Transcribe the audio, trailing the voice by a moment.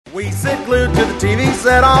We sit glued to the TV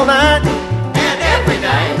set all night And every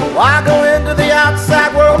night, why go into the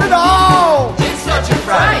outside world at all? it's such a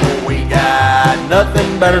fright. We got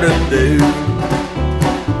nothing better to do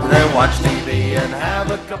than watch TV and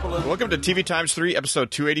have a couple of... Welcome to TV3,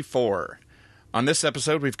 episode 284. On this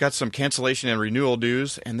episode, we've got some cancellation and renewal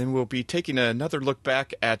news, and then we'll be taking another look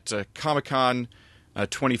back at Comic-Con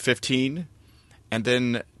 2015, and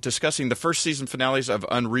then discussing the first season finales of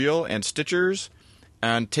Unreal and Stitchers,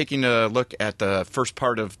 and taking a look at the first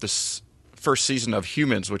part of this first season of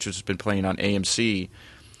Humans, which has been playing on AMC.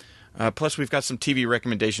 Plus, we've got some TV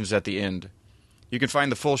recommendations at the end. You can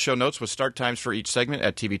find the full show notes with start times for each segment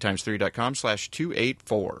at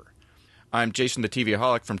tvtimes3.com/284. I'm Jason the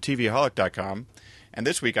TVaholic from tvaholic.com, and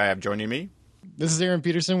this week I have joining me... This is Aaron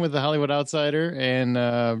Peterson with The Hollywood Outsider,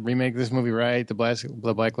 and Remake This Movie Right, the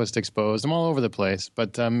Blacklist Exposed. I'm all over the place,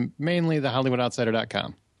 but mainly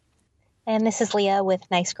thehollywoodoutsider.com. And this is Leah with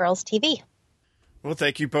Nice Girls TV. Well,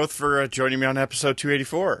 thank you both for joining me on episode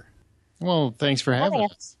 284. Well, thanks for having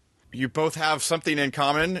us. You both have something in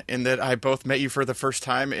common in that I both met you for the first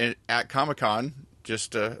time at Comic-Con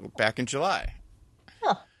just back in July.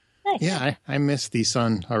 Oh, nice. Yeah, I miss the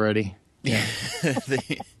sun already. Yeah.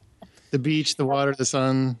 The beach, the water, the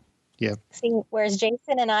sun. Yeah. See, whereas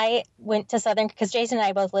Jason and I went to because Jason and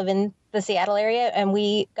I both live in the Seattle area, and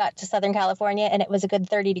we got to Southern California, and it was a good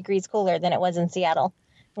 30 degrees cooler than it was in Seattle.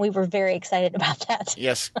 We were very excited about that.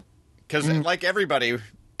 Yes, because like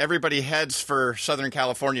everybody heads for Southern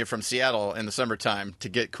California from Seattle in the summertime to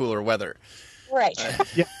get cooler weather. Right.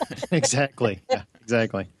 Yeah, exactly. Yeah,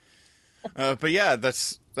 exactly. But yeah,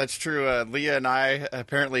 that's true. Leah and I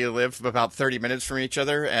apparently live about 30 minutes from each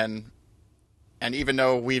other, and even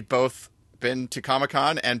though we've both been to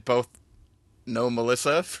Comic-Con and both know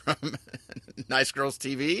Melissa from Nice Girls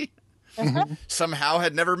TV, somehow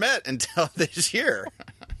had never met until this year.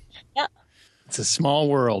 Yeah. It's a small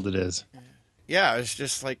world, it is. Yeah, it's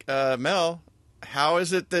just like, Mel, how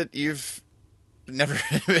is it that you've never,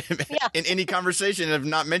 in any conversation, have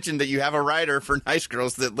not mentioned that you have a writer for Nice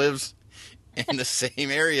Girls that lives in the same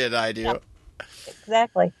area that I do? Yeah.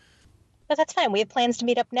 Exactly. But that's fine. We have plans to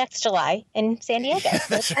meet up next July in San Diego.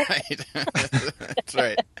 That's right. That's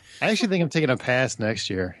right. I actually think I'm taking a pass next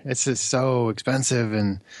year. It's just so expensive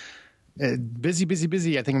and busy.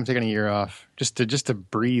 I think I'm taking a year off just to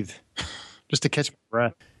breathe, just to catch my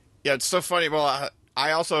breath. Yeah, it's so funny. Well,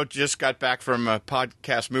 I also just got back from a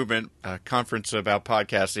podcast movement conference about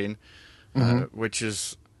podcasting, which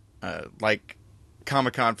is like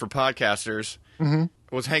Comic-Con for podcasters. I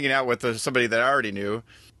was hanging out with somebody that I already knew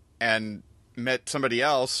and met somebody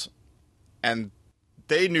else, and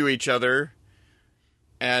they knew each other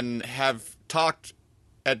and have talked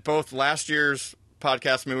at both last year's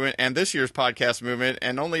podcast movement and this year's podcast movement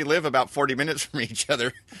and only live about 40 minutes from each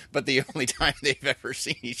other, but the only time they've ever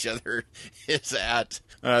seen each other is at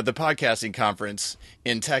the podcasting conference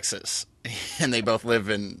in Texas, and they both live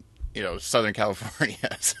in Southern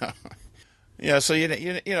California. So yeah, so you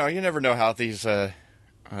never know how these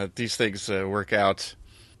things work out.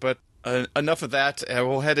 But enough of that.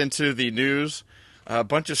 We'll head into the news. A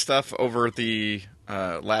bunch of stuff over the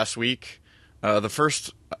last week. The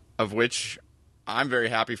first of which I'm very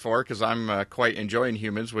happy for because I'm quite enjoying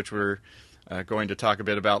Humans, which we're going to talk a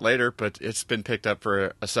bit about later. But it's been picked up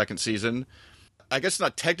for a second season. I guess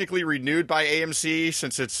not technically renewed by AMC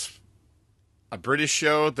since it's a British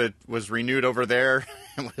show that was renewed over there.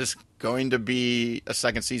 It was going to be a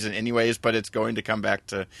second season anyways, but it's going to come back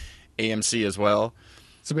to AMC as well.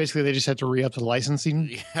 So basically they just have to re-up the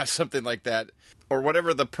licensing? Yeah, something like that. Or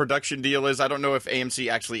whatever the production deal is. I don't know if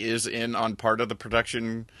AMC actually is in on part of the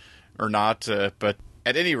production or not, but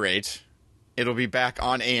at any rate, it'll be back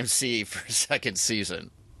on AMC for a second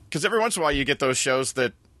season. Because every once in a while you get those shows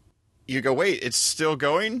that you go, wait, it's still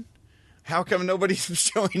going? How come nobody's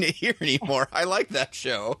showing it here anymore? I like that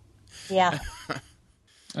show. Yeah.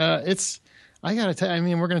 I gotta tell you, I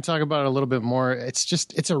mean, we're going to talk about it a little bit more.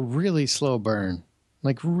 It's a really slow burn,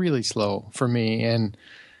 like really slow for me. And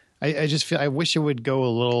I just feel, I wish it would get a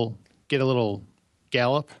little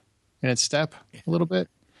gallop in its step a little bit.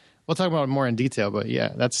 We'll talk about it more in detail, but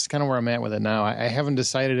yeah, that's kind of where I'm at with it now. I haven't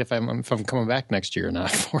decided if I'm coming back next year or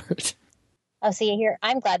not for it. Oh, see here,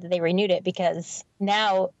 I'm glad that they renewed it because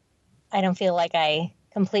now I don't feel like I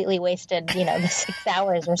completely wasted, the 6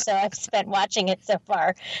 hours or so I've spent watching it so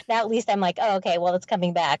far. Now at least I'm like, oh, okay, well, it's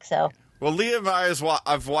coming back. So. Well, Leah and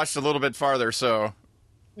I've watched a little bit farther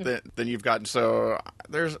than you've gotten. So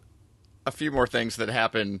there's a few more things that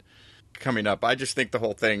happen coming up. I just think the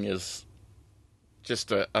whole thing is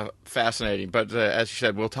just fascinating. But as you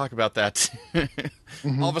said, we'll talk about that.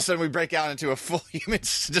 All of a sudden, we break out into a full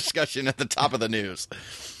humans discussion at the top of the news.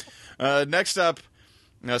 Next up,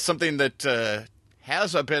 something that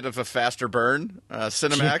has a bit of a faster burn.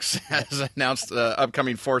 Cinemax has announced the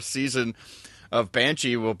upcoming 4th season of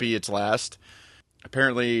Banshee will be its last.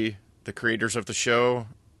 Apparently, the creators of the show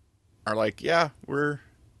are like, yeah, we're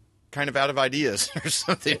kind of out of ideas or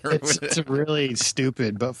something. It's a really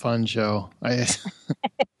stupid but fun show.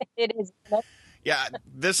 It is. Yeah,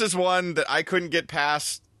 this is one that I couldn't get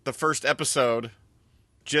past the first episode,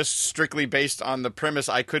 just strictly based on the premise.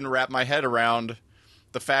 I couldn't wrap my head around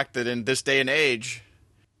the fact that in this day and age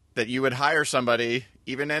that you would hire somebody,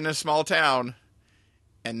 even in a small town,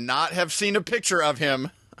 and not have seen a picture of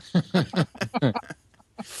him.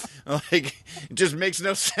 Like, it just makes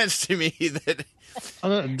no sense to me that...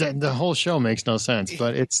 The whole show makes no sense,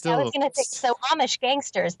 but it's still... I was going to say, so Amish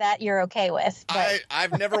gangsters, that you're okay with. But...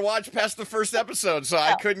 I've never watched past the first episode, so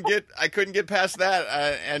I couldn't get past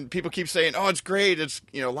that. And people keep saying, oh, it's great. It's,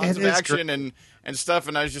 lots of action and stuff.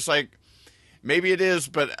 And I was just like, maybe it is,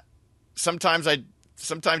 but sometimes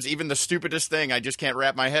even the stupidest thing, I just can't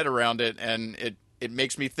wrap my head around it. And it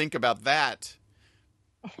makes me think about that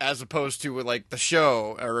as opposed to like the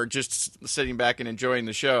show or just sitting back and enjoying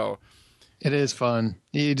the show. It is fun.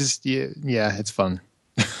 Yeah, it's fun.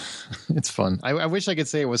 It's fun. I wish I could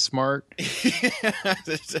say it was smart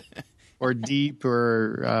or deep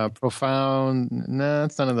or profound. No,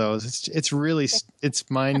 it's none of those. It's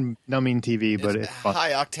mind-numbing TV, but it's fun.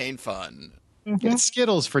 High octane fun. Mm-hmm. It's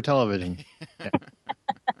Skittles for television. Yeah.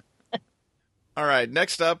 All right,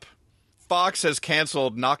 next up, Fox has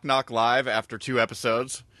canceled Knock Knock Live after 2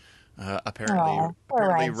 episodes.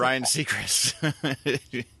 Apparently Ryan Seacrest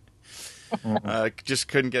just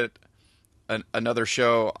couldn't get another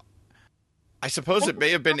show. I suppose it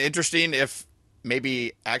may have been interesting if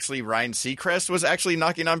maybe actually Ryan Seacrest was actually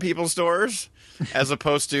knocking on people's doors as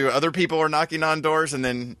opposed to other people were knocking on doors and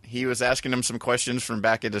then he was asking them some questions from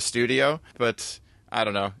back at the studio. But I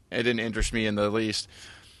don't know. It didn't interest me in the least.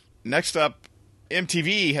 Next up,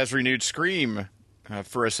 MTV has renewed Scream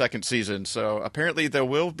for a 2nd season. So apparently there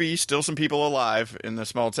will be still some people alive in the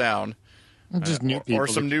small town. Just new people. Or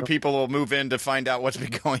some new people will move in to find out what's been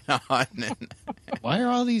going on. Why are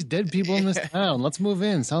all these dead people in this town? Let's move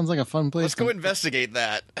in. Sounds like a fun place. Let's go investigate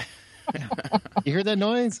that. You hear that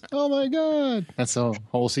noise? Oh my God. That's the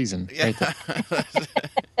whole season. Yeah. Right.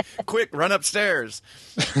 Quick, run upstairs.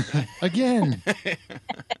 Again.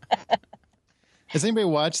 Has anybody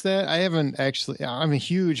watched that? I haven't actually. I'm a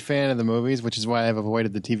huge fan of the movies, which is why I've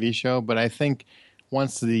avoided the TV show. But I think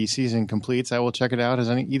once the season completes, I will check it out. Has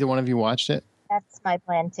either one of you watched it? That's my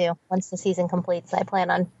plan, too. Once the season completes, I plan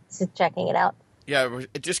on checking it out. Yeah,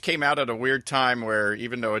 it just came out at a weird time where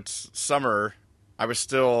even though it's summer, I was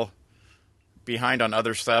still behind on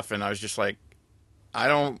other stuff. And I was just like, I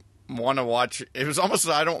don't want to watch. It was almost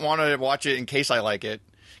I don't want to watch it in case I like it.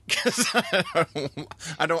 Because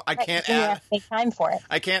I can't add make time for it.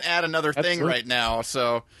 I can't add another thing right now,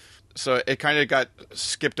 so it kind of got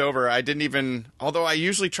skipped over. I didn't even, although I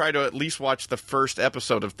usually try to at least watch the first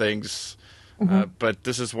episode of things, but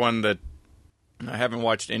this is one that I haven't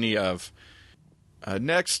watched any of.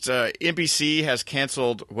 Next, NBC has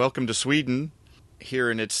canceled Welcome to Sweden here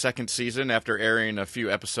in its 2nd season after airing a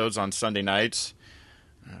few episodes on Sunday nights,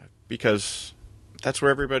 because that's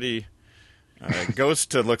where everybody goes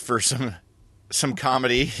to look for some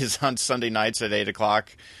comedy is on Sunday nights at 8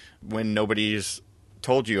 o'clock when nobody's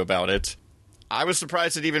told you about it. I was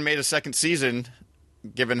surprised it even made a 2nd season,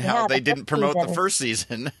 given how they didn't promote the 1st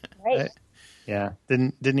season. Right. Yeah,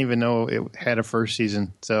 didn't even know it had a 1st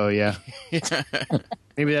season. So yeah,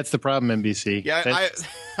 maybe that's the problem, NBC. Yeah,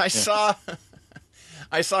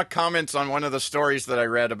 I saw comments on one of the stories that I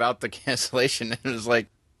read about the cancellation, and it was like,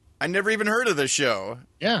 I never even heard of this show.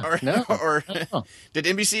 Yeah. Or did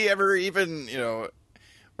NBC ever even,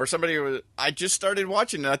 or somebody was, I just started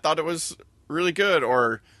watching it. I thought it was really good.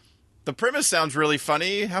 Or the premise sounds really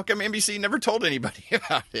funny. How come NBC never told anybody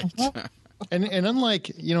about it? And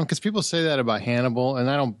unlike, because people say that about Hannibal, and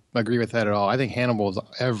I don't agree with that at all. I think Hannibal was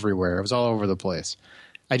everywhere. It was all over the place.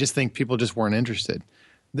 I just think people just weren't interested.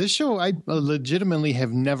 This show I legitimately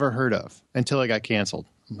have never heard of until it got canceled.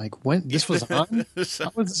 I'm like, when this was on?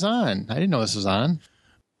 How was this on? I didn't know this was on.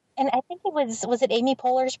 And I think it was it Amy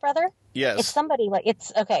Poehler's brother? Yes. It's somebody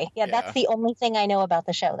it's okay. Yeah, that's the only thing I know about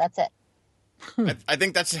the show. That's it. I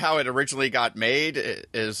think that's how it originally got made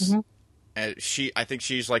is I think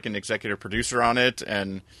she's like an executive producer on it.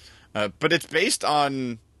 And, but it's based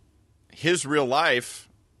on his real life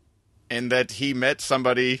and that he met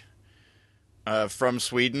somebody from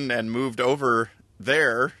Sweden and moved over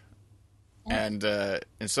there, and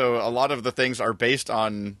so a lot of the things are based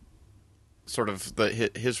on sort of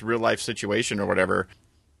his real life situation or whatever.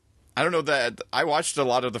 I don't know that I watched a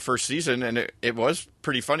lot of the first season, and it was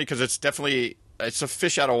pretty funny because it's a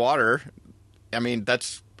fish out of water. I mean,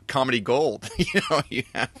 that's comedy gold.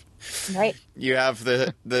 You have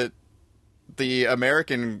the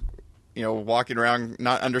American, walking around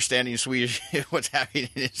not understanding Swedish, what's happening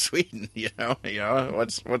in Sweden.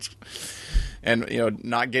 What's and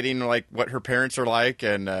not getting like what her parents are like,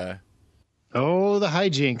 and the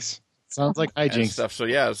hijinks. Sounds like hijinks and stuff. So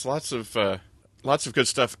yeah, it's lots of good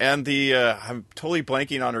stuff. And I'm totally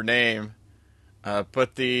blanking on her name,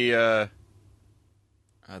 but the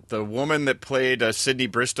woman that played Sydney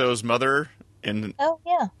Bristow's mother in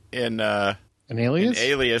An Alias? in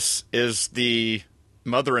Alias is the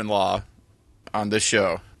mother-in-law on this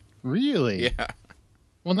show. Really? Yeah.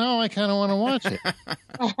 Well, now I kind of want to watch it.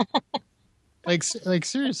 like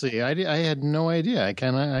seriously, I had no idea. I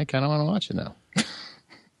kind of want to watch it now.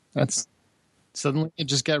 That's suddenly it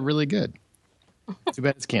just got really good. Too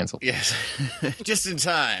bad it's canceled. Yes, just in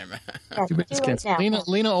time. Too bad it's canceled.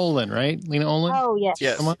 Lena Olin, right? Lena Olin. Oh yes.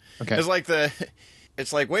 Yes. Come on. Okay.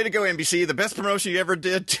 It's like, way to go, NBC. The best promotion you ever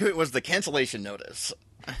did to it was the cancellation notice.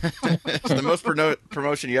 It's the most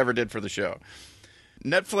promotion you ever did for the show.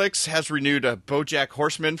 Netflix has renewed BoJack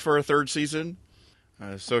Horseman for a third season.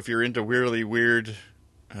 So if you're into weirdly weird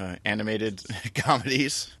animated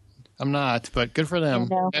comedies, I'm not, but good for them.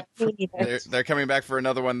 No, me neither. they're coming back for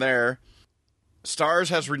another one there. Starz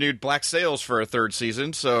has renewed Black Sails for a third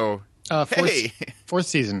season. So fourth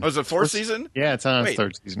season. Oh, is it fourth season? Yeah, it's on its Wait,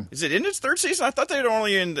 third season. Is it in its third season? I thought they were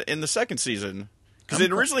only in the second season, because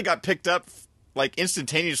it originally got picked up like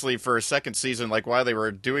instantaneously for a second season, like while they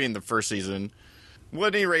were doing the first season. Well,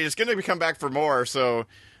 at any rate, it's going to come back for more. So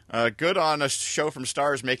good on a show from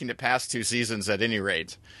Starz making it past 2 seasons at any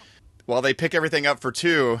rate. While they pick everything up for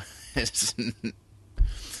 2.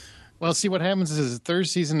 Well, see, what happens is the third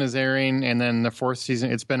season is airing, and then the fourth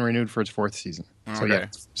season, it's been renewed for its fourth season. So, Okay. yeah,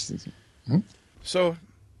 season. Hmm? So,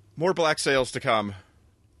 more Black Sails to come.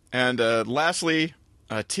 And lastly,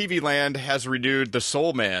 TV Land has renewed The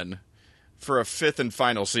Soul Man for a 5th and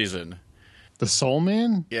final season. The Soul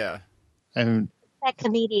Man? Yeah. And That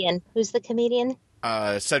comedian. Who's the comedian?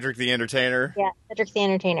 Cedric the Entertainer. Yeah, Cedric the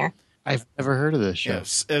Entertainer. I've never heard of this show.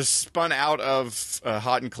 Yes, is spun out of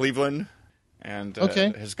Hot in Cleveland, and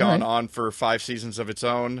Okay. has gone All right. on for 5 seasons of its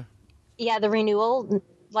own. Yeah, the renewal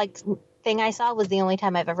thing I saw was the only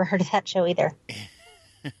time I've ever heard of that show either.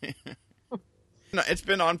 No, it's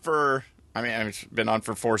been on for, it's been on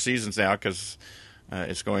for 4 seasons now, because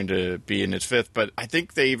it's going to be in its 5th, but I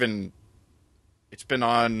think it's been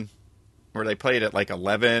on where they played at like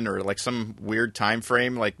 11 or like some weird time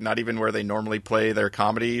frame, like not even where they normally play their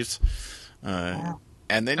comedies. Wow.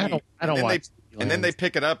 And then I they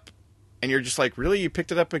pick it up, and you're just like, really, you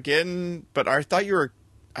picked it up again? But I thought you were,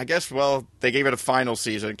 I guess, well, they gave it a final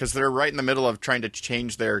season because they're right in the middle of trying to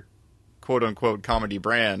change their quote unquote comedy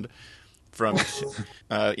brand from,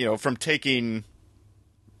 from taking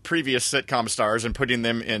previous sitcom stars and putting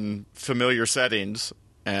them in familiar settings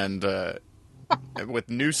and with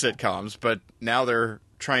new sitcoms. But now they're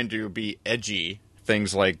trying to be edgy,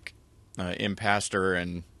 things like Impastor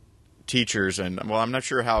and Teachers. And, well, I'm not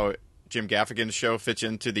sure how Jim Gaffigan's show fits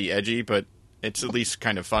into the edgy, but it's at least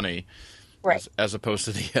kind of funny, Right. as opposed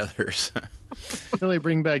to the others. Until they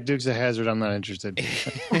bring back Dukes of Hazzard, I'm not interested.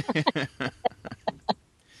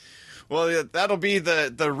 Well, that'll be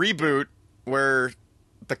the reboot where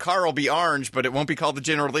the car will be orange, but it won't be called the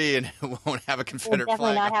General Lee, and it won't have a We'll Confederate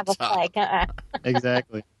definitely flag not on have a top. flag.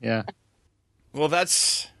 Exactly. Yeah. Well,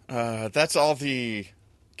 that's all the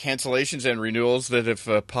cancellations and renewals that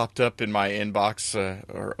have popped up in my inbox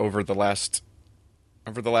or over the last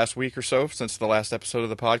week or so since the last episode of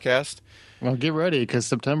the podcast. Well, get ready because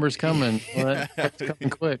September's coming. Well, that's coming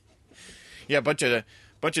quick. Yeah, a bunch of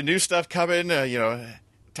new stuff coming.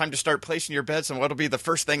 Time to start placing your bets on what'll be the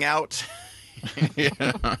first thing out.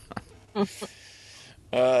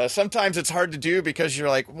 Sometimes it's hard to do because you're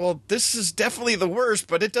like, well, this is definitely the worst,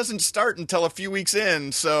 but it doesn't start until a few weeks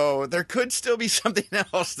in, so there could still be something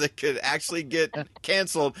else that could actually get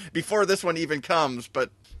canceled before this one even comes. But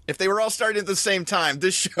if they were all starting at the same time,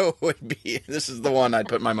 this show this is the one I'd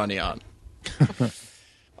put my money on.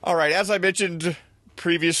 All right, as I mentioned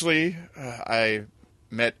previously, I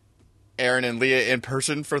met Aaron and Leah in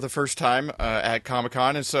person for the first time at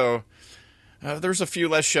Comic-Con, and so there's a few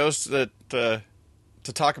less shows to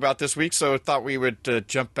talk about this week, so I thought we would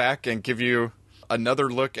jump back and give you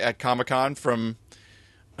another look at Comic-Con from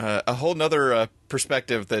a whole nother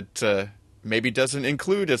perspective that maybe doesn't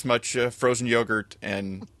include as much frozen yogurt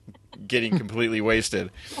and getting completely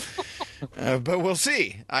wasted. But we'll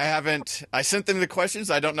see. I sent them the questions.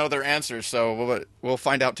 I don't know their answers, so we'll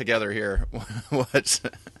find out together here what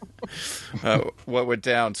went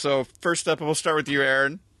down. So first up, we'll start with you,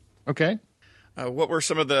 Aaron. Okay. What were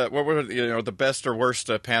the best or worst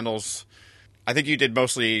panels? I think you did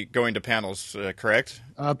mostly going to panels, correct?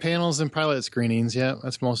 Panels and pilot screenings. Yeah,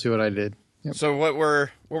 that's mostly what I did. Yep. So what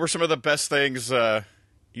were some of the best things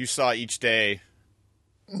you saw each day?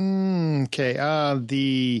 Okay.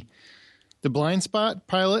 The blind spot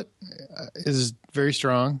pilot is very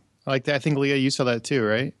strong. I like that. I think Leah, you saw that too,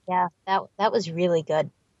 right? Yeah, that was really good.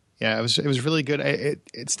 Yeah, it was really good.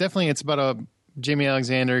 It's about a Jamie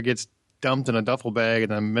Alexander gets dumped in a duffel bag in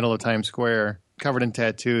the middle of Times Square, covered in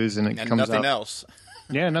tattoos, and comes nothing out. else.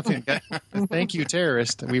 Yeah, nothing. Thank you,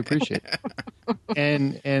 terrorist. We appreciate it.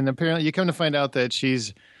 And apparently, you come to find out that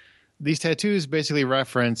these tattoos basically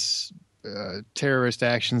reference terrorist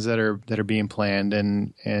actions that are being planned,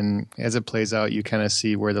 and as it plays out, you kind of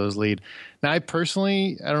see where those lead. Now, I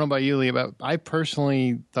don't know about you, Leah, but I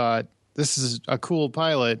personally thought this is a cool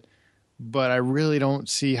pilot, but I really don't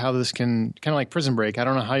see how this can, kind of like Prison Break. I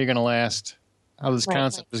don't know how you're going to last, how this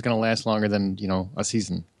concept is going to last longer than a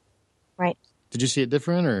season. Right. Did you see it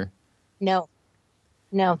different or? No,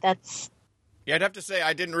 that's. Yeah, I'd have to say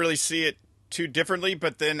I didn't really see it too differently,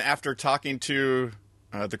 but then after talking to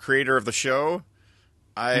the creator of the show,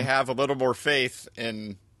 I have a little more faith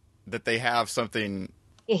in that they have something.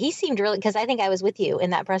 Yeah, he seemed really, because I think I was with you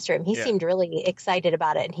in that press room. He seemed really excited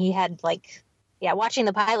about it, and he had watching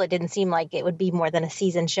the pilot didn't seem like it would be more than a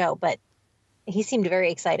season show, but he seemed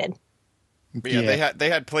very excited. Yeah, they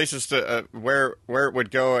had places to where it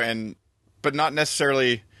would go, but not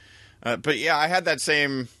necessarily. But yeah, I had that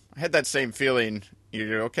same feeling.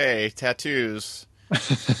 Okay, tattoos.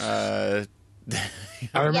 I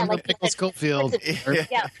remember Michael Schofield.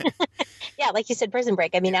 Yeah. Yeah, like you said, Prison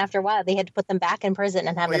Break. I mean, after a while, they had to put them back in prison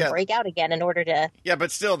and have them break out again in order to. Yeah, but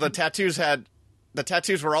still, the tattoos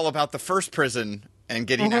were all about the first prison and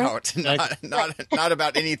getting out, not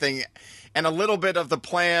about anything, and a little bit of the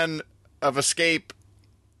plan of escape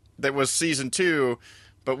that was season 2.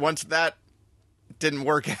 But once that didn't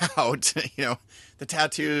work out, the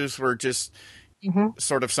tattoos were just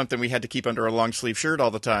sort of something we had to keep under a long sleeve shirt all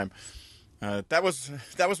the time. That was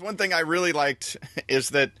one thing I really liked, is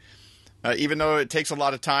that even though it takes a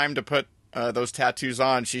lot of time to put those tattoos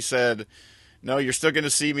on, she said, no, you're still going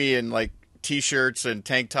to see me in like T-shirts and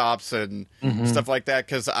tank tops and stuff like that,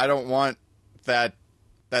 because I don't want that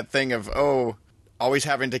thing of always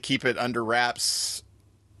having to keep it under wraps,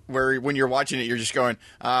 where when you're watching it you're just going,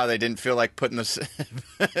 they didn't feel like putting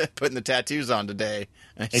the tattoos on today.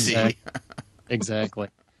 Exactly.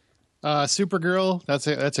 Supergirl,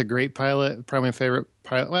 that's a great pilot. Probably my favorite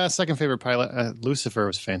pilot. Well, second favorite pilot. Lucifer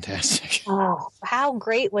was fantastic. Oh, how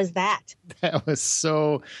great was that? That was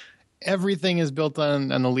so. Everything is built on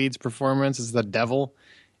the lead's performance. It's the devil,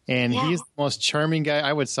 and he's the most charming guy.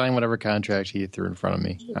 I would sign whatever contract he threw in front of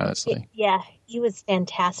me. Honestly, yeah, he was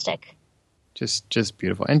fantastic. Just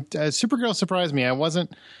beautiful. And Supergirl surprised me. I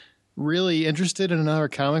wasn't really interested in another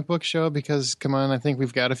comic book show because, come on, I think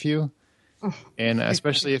we've got a few. And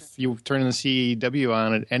especially if you turn the CW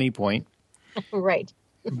on at any point. Right.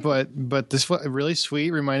 But this was really sweet.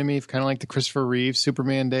 Reminded me of kind of like the Christopher Reeve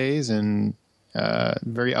Superman days, and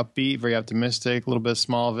very upbeat, very optimistic, a little bit of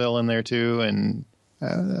Smallville in there too. And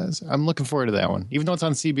I'm looking forward to that one. Even though it's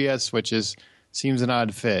on CBS, which seems an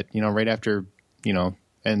odd fit. Right after,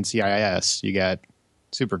 NCIS, you got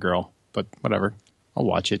Supergirl. But whatever. I'll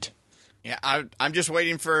watch it. Yeah, I'm just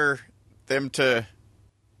waiting for them to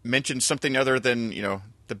mention something other than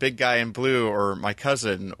the big guy in blue or my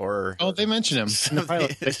cousin or they mention him in the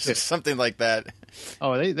pilot. Something like that.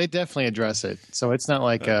 They definitely address it, so it's not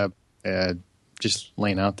like just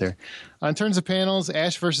laying out there. In terms of panels,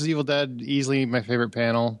 Ash versus Evil Dead, easily my favorite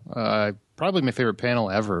panel. Probably my favorite panel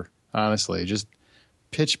ever, honestly. Just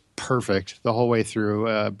pitch perfect the whole way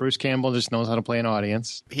through. Bruce Campbell just knows how to play an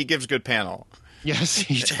audience. He gives good panel. Yes,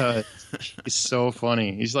 he does. He's so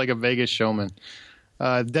funny. He's like a Vegas showman.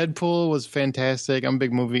 Deadpool was fantastic. I'm a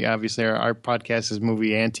big movie. Obviously, our podcast is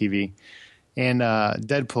movie and TV. And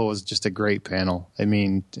Deadpool was just a great panel. I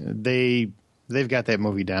mean, they've got that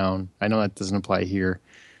movie down. I know that doesn't apply here.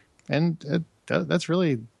 And that's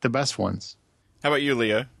really the best ones. How about you,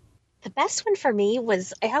 Leah? The best one for me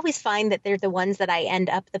was, I always find that they're the ones that I end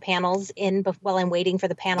up the panels in while I'm waiting for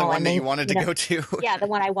the panel. The one that you wanted to go to. Yeah, the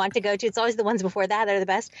one I want to go to. It's always the ones before that that are the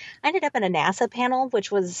best. I ended up in a NASA panel, which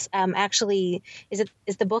was actually, is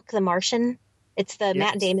the book The Martian? It's the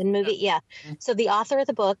Matt Damon movie. Yeah. So the author of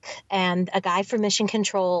the book and a guy from Mission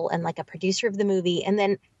Control and like a producer of the movie, and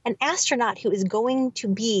then an astronaut who is going to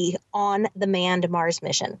be on the manned Mars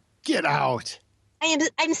mission. Get out.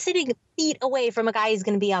 I'm sitting feet away from a guy who's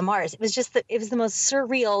going to be on Mars. It was the most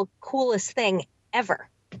surreal, coolest thing ever.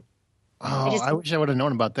 Oh, I wish I would have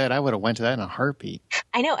known about that. I would have went to that in a heartbeat.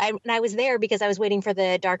 I know. I was there because I was waiting for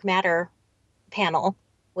the dark matter panel.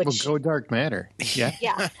 Which, go dark matter. Yeah.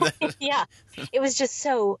 Yeah. Yeah. It was just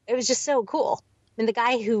so cool. I mean, the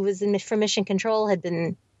guy who was from Mission Control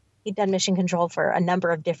he'd done Mission Control for a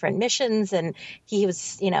number of different missions, and he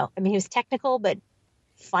was, he was technical but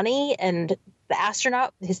funny, and the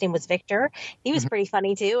astronaut, his name was Victor, he was pretty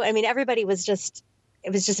funny too. I mean, everybody was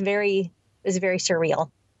very surreal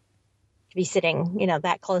to be sitting,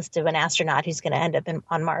 that close to an astronaut who's going to end up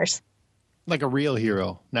on Mars. Like a real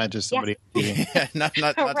hero, not just somebody. Yeah, not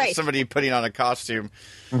Right. just somebody putting on a costume.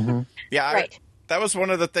 Mm-hmm. Yeah, right. That was one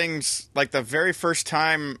of the things. Like the very first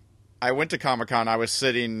time I went to Comic-Con, I was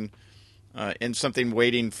sitting in something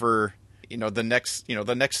waiting for the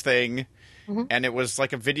next thing, and it was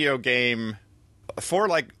like a video game for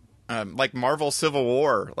like Marvel Civil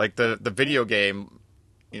War, like the video game,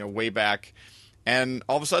 way back, and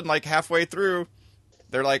all of a sudden, like halfway through,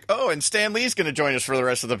 they're like, "Oh, and Stan Lee's going to join us for the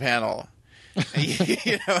rest of the panel."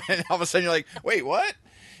 And all of a sudden you're like, wait, what?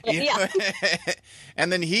 Yeah.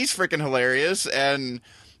 And then he's freaking hilarious, and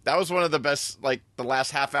that was one of the best. Like the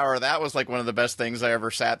last half hour of that was like one of the best things I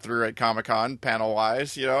ever sat through at Comic-Con, panel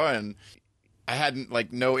wise. And I hadn't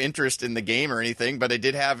like no interest in the game or anything, but I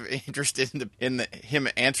did have interest in him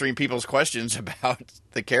answering people's questions about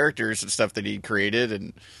the characters and stuff that he created,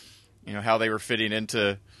 and how they were fitting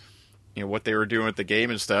into what they were doing with the game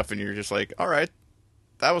and stuff. And you're just like, all right.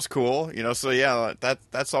 That was cool, So yeah,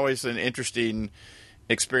 that's always an interesting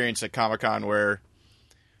experience at Comic-Con, where,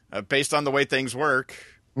 based on the way things work,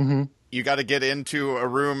 you got to get into a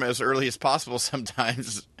room as early as possible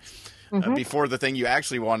sometimes before the thing you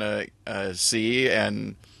actually want to see,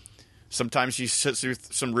 and sometimes you sit through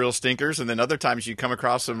some real stinkers, and then other times you come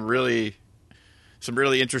across some really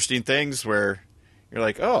interesting things where you're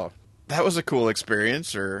like, oh, that was a cool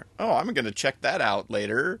experience, or oh, I'm going to check that out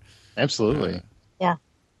later. Absolutely. Yeah.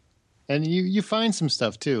 And you find some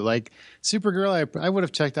stuff too, like Supergirl. I would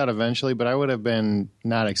have checked out eventually, but I would have been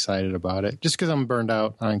not excited about it just because I'm burned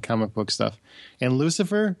out on comic book stuff. And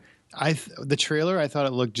Lucifer, the trailer, I thought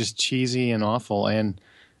it looked just cheesy and awful, and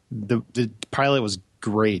the pilot was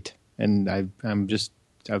great, and I'm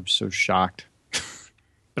so shocked.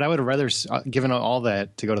 But I would have rather given all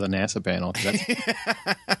that to go to the NASA panel.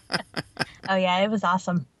 Oh yeah, it was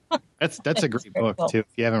awesome. That's a great book too. If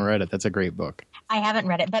you haven't read it, that's a great book. I haven't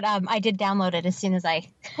read it, but I did download it as soon as I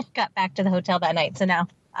got back to the hotel that night. So now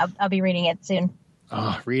I'll be reading it soon.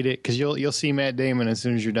 Oh, read it, because you'll see Matt Damon as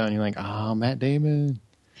soon as you're done. You're like, oh, Matt Damon.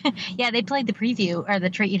 Yeah, they played the preview or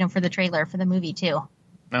the for the trailer for the movie too.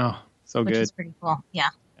 Oh, so which good. is pretty cool. Yeah.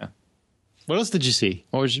 What else did you see?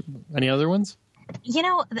 Any other ones?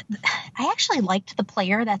 I actually liked The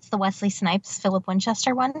Player. That's the Wesley Snipes, Philip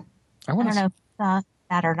Winchester one. I don't know if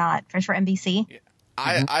that or not. For NBC. Yeah.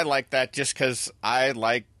 I like that just because I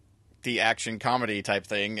like the action comedy type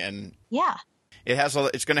thing, and yeah,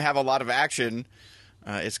 it's going to have a lot of action.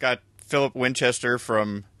 It's got Philip Winchester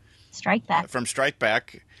from Strike Back,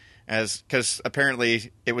 because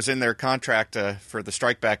apparently it was in their contract for the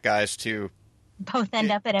Strike Back guys to both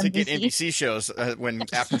end up at NBC. To get NBC shows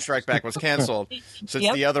after Strike Back was canceled,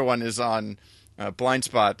 since the other one is on Blind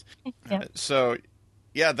Spot. Yep. So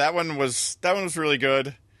yeah, that one was really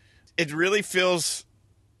good. It really feels,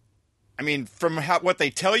 I mean, from what they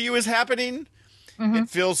tell you is happening, it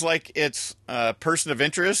feels like it's a person of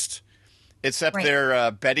interest, except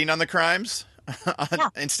they're betting on the crimes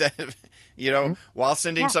instead of, while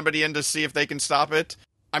sending somebody in to see if they can stop it.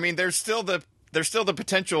 I mean, there's still the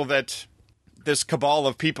potential that this cabal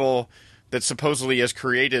of people that supposedly has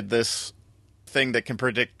created this thing that can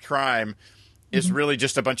predict crime is really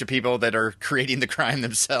just a bunch of people that are creating the crime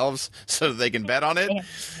themselves so that they can bet on it.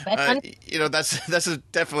 That's a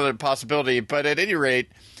definite possibility. But at any rate,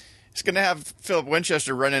 it's going to have Philip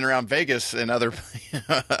Winchester running around Vegas and other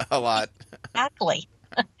a lot. Exactly.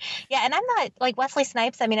 Yeah, and I'm not like Wesley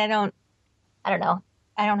Snipes. I mean, I don't know.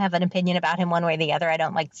 I don't have an opinion about him one way or the other. I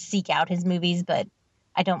don't seek out his movies, but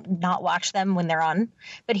I don't not watch them when they're on.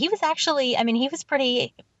 But he was actually, he was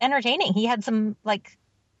pretty entertaining. He had some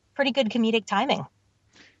pretty good comedic timing.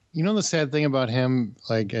 The sad thing about him,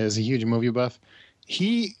 as a huge movie buff,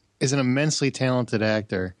 he is an immensely talented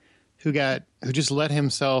actor who just let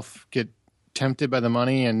himself get tempted by the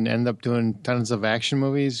money and end up doing tons of action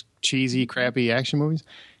movies, cheesy, crappy action movies.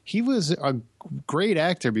 he was a great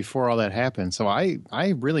actor before all that happened. So I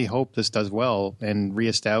really hope this does well and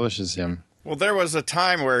reestablishes him. Well, there was a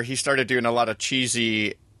time where he started doing a lot of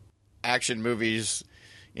cheesy action movies,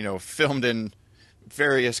 filmed in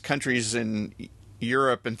various countries in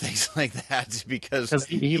Europe and things like that because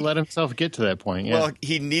he let himself get to that point. Yeah. Well,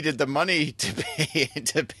 he needed the money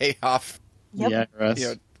to pay off. Yep.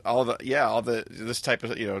 Yeah, all the this type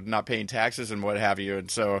of not paying taxes and what have you, and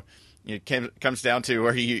so it comes down to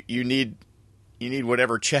where you need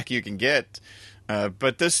whatever check you can get.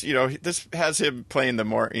 But this this has him playing the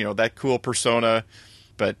more that cool persona.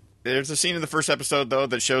 But there's a scene in the first episode though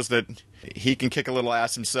that shows that he can kick a little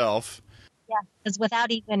ass himself. Yeah, because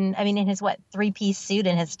without even, in his 3-piece suit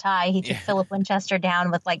and his tie, he took Philip Winchester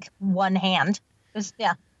down with like one hand. It was,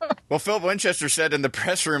 yeah. Well, Philip Winchester said in the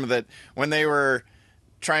press room that when they were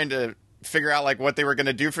trying to figure out like what they were going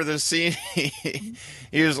to do for this scene,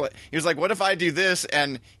 he was like, "What if I do this?"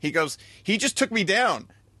 And he goes, "He just took me down."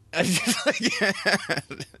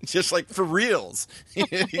 Just like for reals.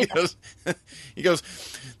 He goes,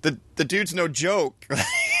 the dude's no joke.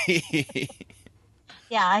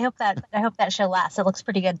 Yeah, I hope that show lasts. It looks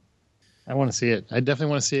pretty good. I want to see it. I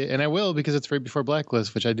definitely want to see it, and I will because it's right before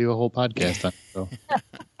Blacklist, which I do a whole podcast on. So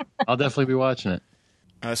I'll definitely be watching it.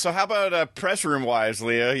 So how about press room wise,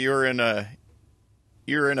 Leah? You're in a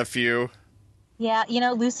few. Yeah,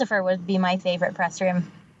 Lucifer would be my favorite press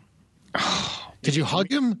room. Did you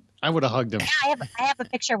hug him? I would have hugged him. Yeah, I have a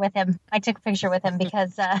picture with him. I took a picture with him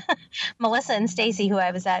because Melissa and Stacy, who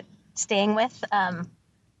I was staying with,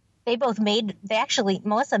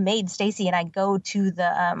 Melissa made Stacy and I go to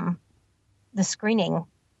the screening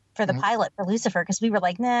for the pilot for Lucifer because we were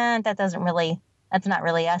like, nah, that's not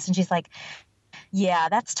really us. And she's like, yeah,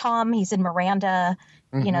 that's Tom. He's in Miranda,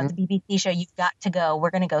 the BBC show. You've got to go. We're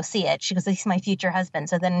going to go see it. She goes, he's my future husband.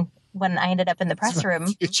 So then when I ended up in the press room,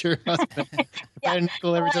 future husband. when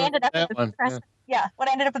I ended up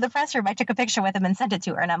in the press room, I took a picture with him and sent it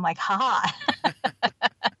to her. And I'm like, haha.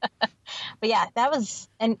 But yeah,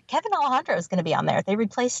 and Kevin Alejandro is going to be on there. They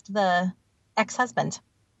replaced the ex-husband.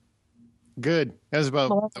 Good. That was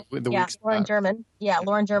about the week's Lauren German. Yeah,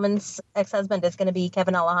 Lauren German's ex-husband is going to be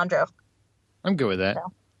Kevin Alejandro. I'm good with that.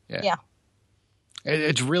 So, yeah.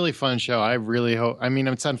 It's a really fun show. I really hope.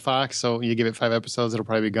 It's on Fox, so you give it 5 episodes, it'll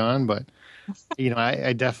probably be gone. But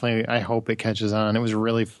I hope it catches on. It was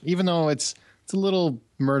really, even though it's a little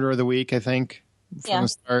murder of the week, I think from the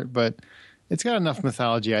start, but it's got enough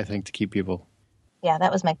mythology, I think, to keep people. Yeah,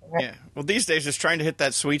 that was my favorite. Yeah. Well, these days it's trying to hit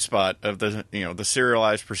that sweet spot of the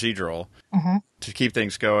serialized procedural to keep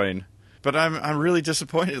things going. But I'm really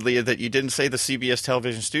disappointed, Leah, that you didn't say the CBS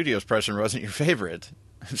Television Studios press room wasn't your favorite.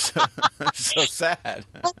 So sad.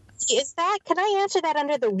 Can I answer that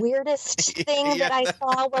under the weirdest thing that I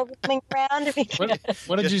saw while coming around?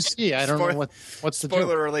 What did you see? I don't know what's the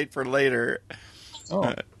spoiler alert for later.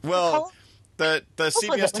 Oh. The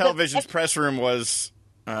CBS Television's press room was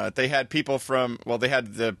they had people from they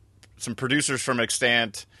had some producers from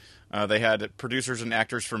Extant, they had producers and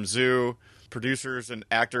actors from Zoo, producers and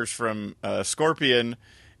actors from Scorpion,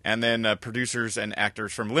 and then producers and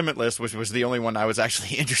actors from Limitless, which was the only one I was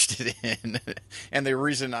actually interested in, and the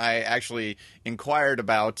reason I actually inquired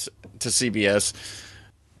about to CBS.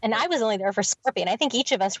 And I was only there for Scorpion. I think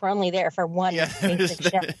each of us were only there for one basic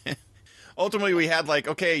show. Ultimately, we had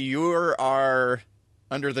you're our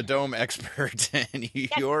Under the Dome expert, and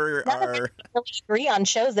you're our... really agree on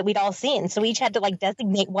shows that we'd all seen, so we each had to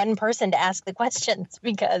designate one person to ask the questions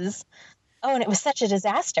because... Oh, and it was such a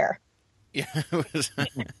disaster. Yeah, it was.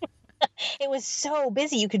 It was so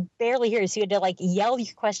busy you could barely hear. So you had to yell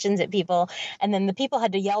your questions at people, and then the people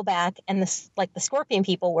had to yell back. And the Scorpion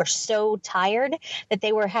people were so tired that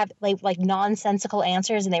they were having nonsensical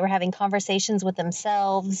answers, and they were having conversations with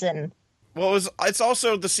themselves. And it's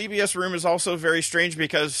also the CBS room is also very strange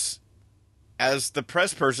because as the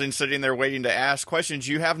press person sitting there waiting to ask questions,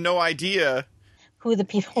 you have no idea who the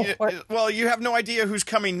people were. Well, you have no idea who's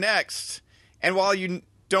coming next. And while you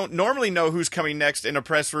don't normally know who's coming next in a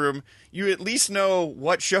press room, you at least know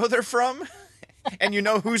what show they're from, and you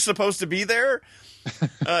know who's supposed to be there.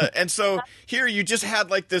 And so here you just had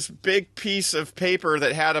this big piece of paper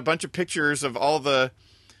that had a bunch of pictures of all the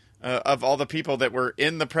people that were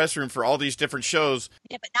in the press room for all these different shows.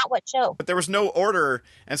 Yeah, but not what show. But there was no order,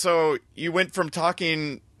 and so you went from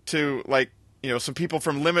talking to some people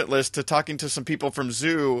from Limitless to talking to some people from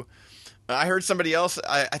Zoo. I heard somebody else.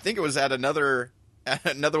 I think it was at another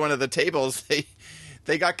one of the tables.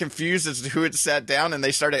 they got confused as to who had sat down, and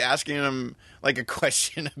they started asking him like a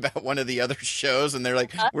question about one of the other shows, and they're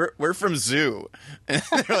like, "We're from Zoo," and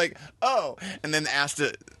they're like, "Oh," and then asked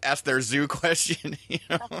their Zoo question. You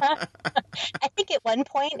know? I think at one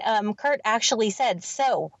point, Kurt actually said,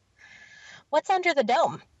 "So, what's under the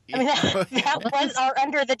dome?" I mean, that was our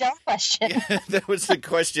under the dome question. Yeah, that was the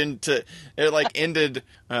question. It like ended.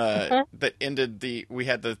 That ended the. We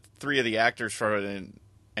had the three of the actors for it,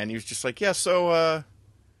 and he was just like, "Yeah, so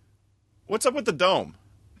what's up with the dome?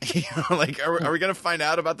 You know, like, are we going to find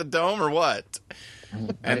out about the dome or what?"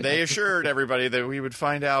 And they assured everybody that we would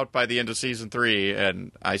find out by the end of season 3,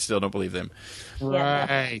 and I still don't believe them.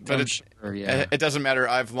 Right, but it doesn't matter.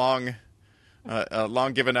 I've long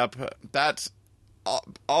given up that.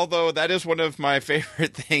 Although that is one of my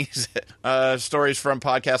favorite things, stories from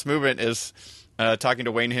Podcast Movement is talking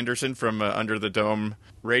to Wayne Henderson from Under the Dome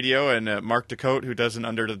Radio and Mark DeCote, who does an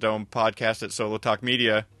Under the Dome podcast at Solo Talk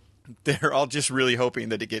Media. They're all just really hoping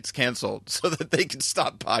that it gets canceled so that they can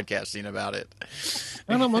stop podcasting about it.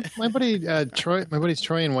 I don't know. My buddies Troy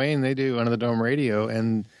and Wayne, they do Under the Dome Radio,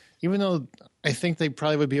 and even though I think they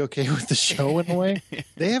probably would be okay with the show in a way,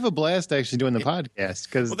 they have a blast actually doing the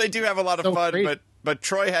podcast. Well, they do have a lot of fun, but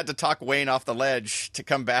Troy had to talk Wayne off the ledge to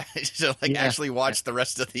come back to actually watch the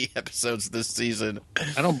rest of the episodes this season.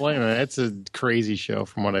 I don't blame him. That's a crazy show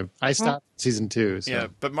from what I stopped season 2. So. Yeah,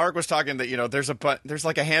 but Mark was talking that, there's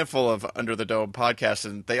like a handful of Under the Dome podcasts,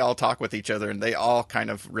 and they all talk with each other, and they all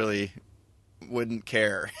kind of really wouldn't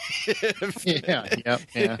care. Yeah.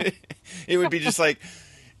 It would be just like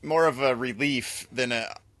more of a relief than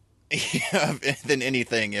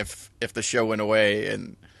anything if the show went away.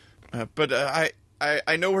 And but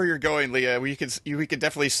I know where you're going, Leah. We could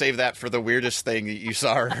definitely save that for the weirdest thing that you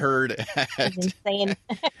saw or heard at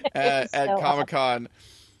Comic-Con.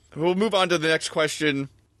 We'll move on to the next question.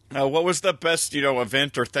 What was the best,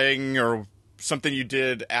 event or thing or something you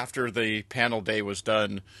did after the panel day was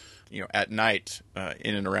done, at night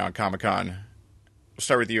in and around Comic-Con? We'll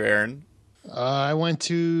start with you, Aaron. I went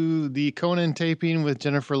to the Conan taping with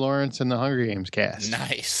Jennifer Lawrence and the Hunger Games cast.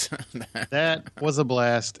 Nice. That was a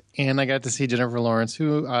blast, and I got to see Jennifer Lawrence,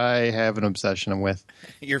 who I have an obsession with.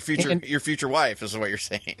 Your future wife is what you're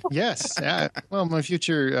saying. Yes. Well, my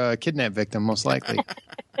future kidnap victim, most likely.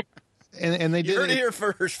 And they did. You heard it here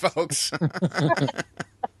first, folks. I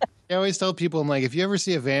always tell people, I'm like, if you ever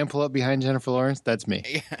see a van pull up behind Jennifer Lawrence, that's me.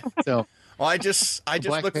 Yeah. So. Well, I just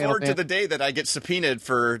look forward to the day that I get subpoenaed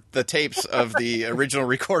for the tapes of the original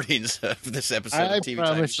recordings of this episode of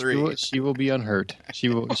TVx3. She will be unhurt.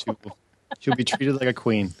 She'll be treated like a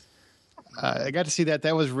queen. I got to see that.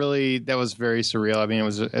 That was very surreal. I mean, it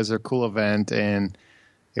was a cool event, and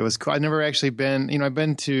it was cool. I've never actually been. I've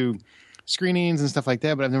been to screenings and stuff like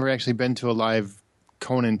that, but I've never actually been to a live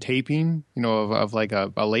Conan taping. Of like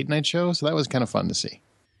a late night show. So that was kind of fun to see.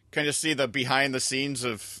 Kind of see the behind the scenes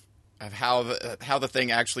of how the thing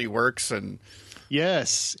actually works. And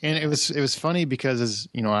yes, and it was funny because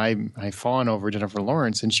I fawn over Jennifer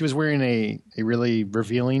Lawrence, and she was wearing a really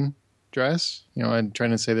revealing dress. I'm trying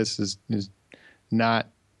to say this is not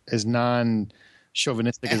as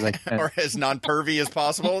non-chauvinistic as I can, or as non-pervy as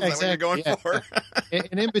possible. Is that what you're going for?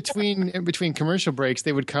 And in between commercial breaks,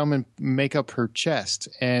 they would come and make up her chest,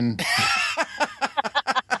 and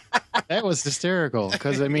that was hysterical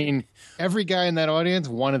because, every guy in that audience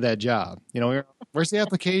wanted that job. Where's the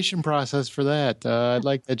application process for that? I'd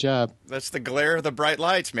like that job. That's the glare of the bright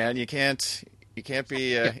lights, man. You can't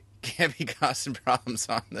be causing problems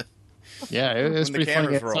on the. Yeah, it was pretty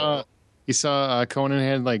funny. You saw Conan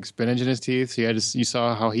had like spinach in his teeth. So you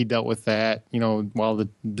saw how he dealt with that. While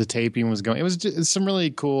the taping was going. It was just some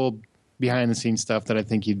really cool behind the scenes stuff that I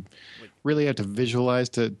think you'd really have to visualize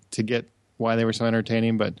to get why they were so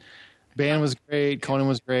entertaining, but. Band was great. Conan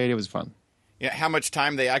was great. It was fun. Yeah, how much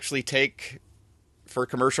time they actually take for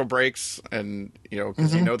commercial breaks, and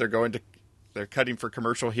because they're cutting for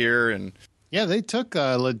commercial here, and yeah, they took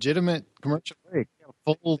a legitimate commercial break,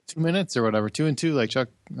 a full 2 minutes or whatever, 2 and 2, like Chuck.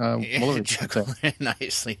 Chuck,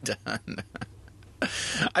 nicely done.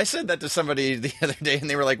 I said that to somebody the other day, and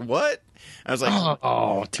they were like, "What?" I was like,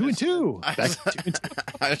 "Oh, 2 and 2." I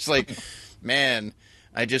was like, "Man,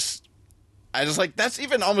 I just like, that's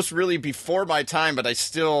even almost really before my time, but I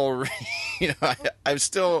still, I'm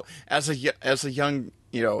still as a young,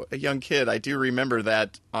 a young kid, I do remember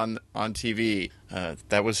that on TV.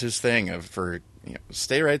 That was his thing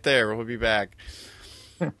stay right there. We'll be back."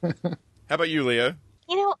 How about you, Leah?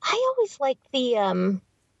 I always like the,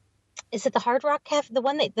 is it the Hard Rock Cafe? The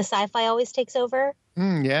one that the Sci-Fi always takes over?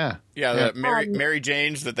 Yeah. Yeah, the Mary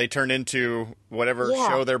Jane's that they turn into whatever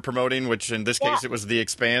show they're promoting, which in this case it was The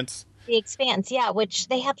Expanse. The Expanse, yeah, which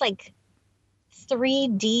they had like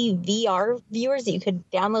 3D VR viewers that you could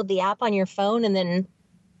download the app on your phone, and then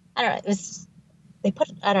I don't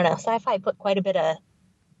know. Sci-Fi put quite a bit of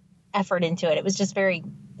effort into it. It was just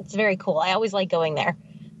it's very cool. I always like going there.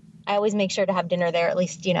 I always make sure to have dinner there at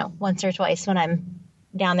least, once or twice when I'm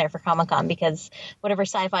down there for Comic-Con, because whatever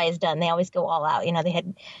Sci-Fi has done, they always go all out. They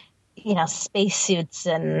had, space suits,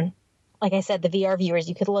 and like I said, the VR viewers,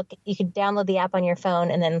 you could download the app on your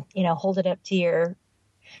phone and then, hold it up to your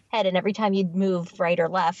head, and every time you'd move right or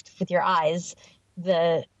left with your eyes,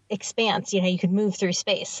 the Expanse, you could move through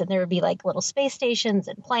space, and there would be like little space stations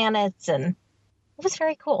and planets, and it was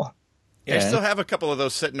very cool. Yeah, I still have a couple of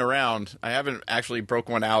those sitting around. I haven't actually broke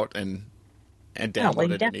one out and downloaded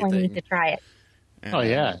you definitely anything. need to try it. And, Oh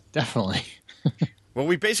yeah, definitely. Well,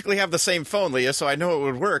 we basically have the same phone, Leah, so I know it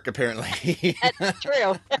would work, apparently. That's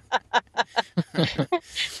true. A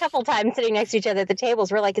couple times sitting next to each other at the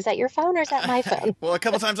tables, we're like, is that your phone or is that my phone? Well, a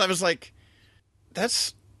couple times I was like,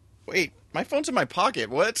 wait, my phone's in my pocket.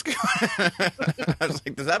 What's going on? I was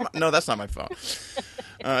like, no, that's not my phone.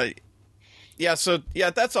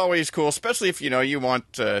 That's always cool, especially if, you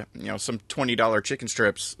want, some $20 chicken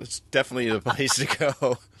strips. It's definitely the place to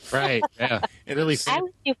go. Right, yeah. It really. I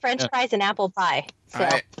would do French fries and apple pie. So.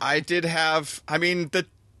 I did have, the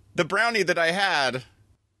brownie that I had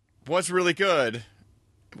was really good.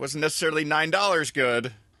 It wasn't necessarily $9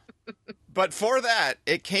 good. But for that,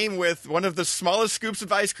 it came with one of the smallest scoops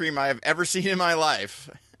of ice cream I have ever seen in my life.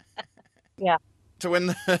 Yeah. So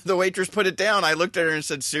when the waitress put it down, I looked at her and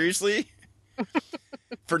said, seriously?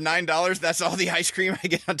 For $9, that's all the ice cream I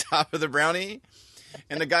get on top of the brownie?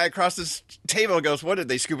 And the guy across this table goes, what, did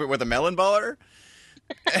they scoop it with a melon baller?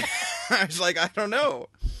 I was like, I don't know.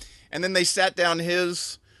 And then they sat down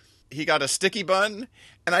he got a sticky bun.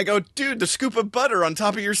 And I go, dude, the scoop of butter on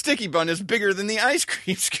top of your sticky bun is bigger than the ice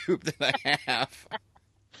cream scoop that I have.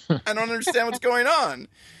 I don't understand what's going on.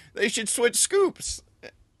 They should switch scoops.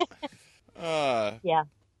 Yeah.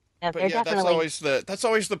 But yeah, that's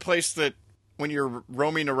always the place that when you're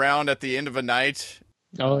roaming around at the end of a night.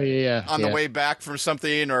 Oh yeah. On the way back from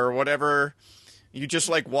something or whatever, you just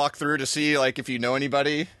like walk through to see like if you know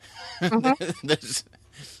anybody that's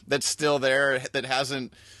still there that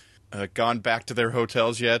hasn't gone back to their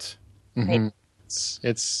hotels yet. Mm-hmm.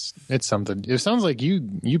 It's something. It sounds like you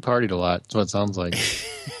partied a lot. That's what it sounds like.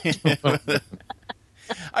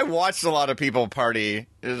 I watched a lot of people party.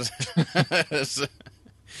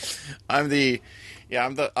 I'm the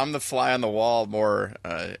fly on the wall more.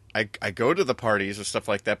 I go to the parties and stuff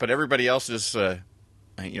like that, but everybody else is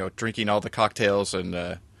drinking all the cocktails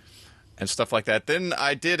and stuff like that. Then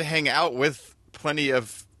I did hang out with plenty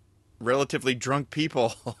of relatively drunk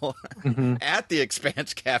people at the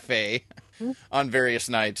Expanse Cafe on various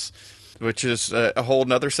nights, which is a whole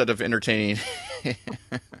nother set of entertaining.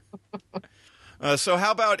 So how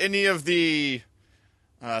about any of the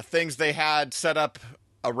things they had set up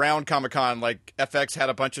around Comic-Con? Like FX had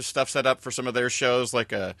a bunch of stuff set up for some of their shows,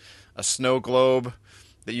 like a snow globe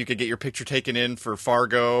that you could get your picture taken in for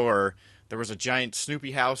Fargo, or there was a giant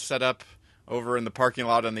Snoopy house set up over in the parking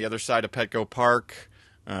lot on the other side of Petco Park.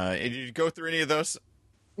 Did you go through any of those?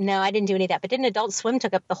 No, I didn't do any of that. But didn't Adult Swim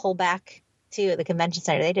took up the whole back, too, at the convention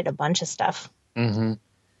center? They did a bunch of stuff. Mm-hmm.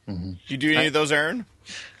 Mm-hmm. Did you do any of those, Aaron?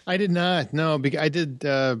 I did not. No, I did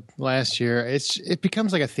last year. It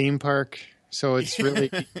becomes like a theme park. So it's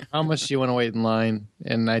really how much do you want to wait in line?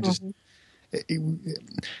 And I just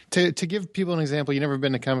to give people an example, you've never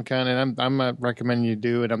been to Comic-Con, and I'm not recommending you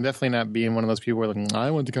do it. I'm definitely not being one of those people who are like,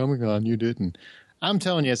 I went to Comic-Con, you didn't. I'm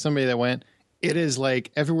telling you, as somebody that went, it is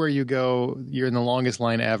like everywhere you go, you're in the longest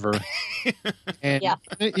line ever. And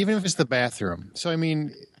even if it's the bathroom. So, I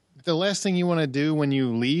mean, the last thing you want to do when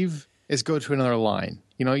you leave is go to another line.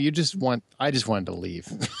 I just wanted to leave.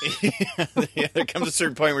 Yeah, there comes a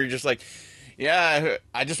certain point where you're just like, yeah,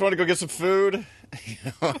 I just want to go get some food.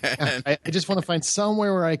 I just want to find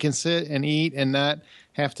somewhere where I can sit and eat and not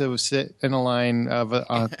have to sit in a line of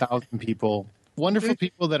 1,000 people. Wonderful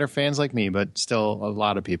people that are fans like me, but still a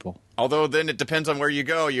lot of people. Although then it depends on where you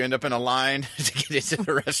go. You end up in a line to get into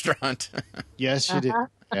the restaurant. Yes, you did.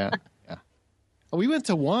 Yeah. We went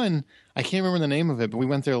to one, I can't remember the name of it, but we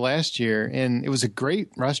went there last year, and it was a great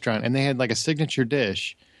restaurant, and they had like a signature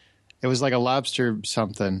dish. It was like a lobster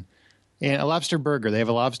something, and a lobster burger. They have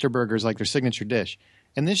a lobster burger as like their signature dish.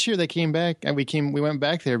 And this year they came back, and we went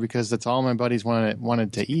back there because that's all my buddies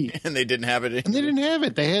wanted to eat. And they didn't have it. And they didn't have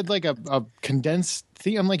it. They had like a condensed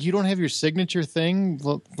thing. I'm like, you don't have your signature thing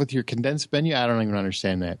with your condensed menu? I don't even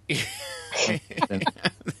understand that.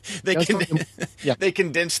 They That's can something- yeah. they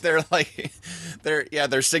condense their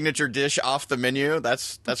their signature dish off the menu.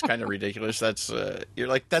 That's kind of ridiculous. That's you're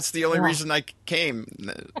like, that's the only reason I came.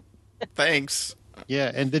 Thanks.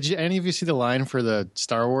 Yeah, and did any of you see the line for the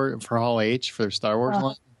Star Wars for Hall H for their Star Wars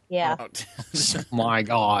line? Yeah. My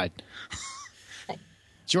God,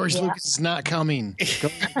 George Lucas is not coming.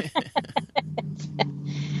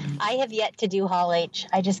 I have yet to do Hall H.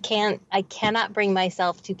 I just can't. I cannot bring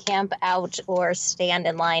myself to camp out or stand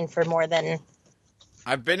in line for more than.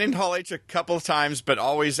 I've been in Hall H a couple of times, but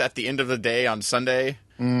always at the end of the day on Sunday,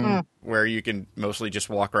 where you can mostly just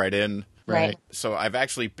walk right in. Right. So I've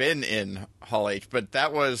actually been in Hall H, but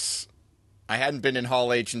I hadn't been in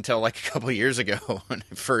Hall H until like a couple of years ago when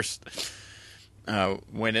I first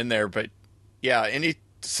went in there. But yeah,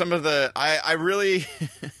 I really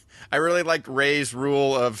I really like Ray's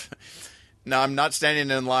rule of, no, I'm not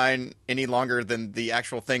standing in line any longer than the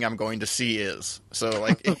actual thing I'm going to see is. So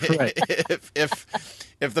like if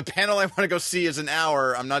the panel I want to go see is an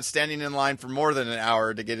hour, I'm not standing in line for more than an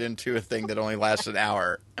hour to get into a thing that only lasts an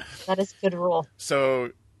hour. That is a good rule.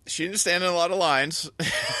 So she didn't stand in a lot of lines.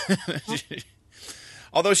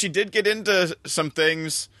 Although she did get into some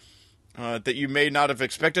things that you may not have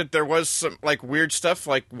expected. There was some like weird stuff,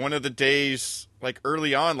 like one of the days, like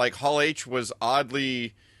early on, like Hall H was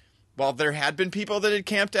oddly, while there had been people that had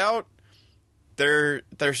camped out,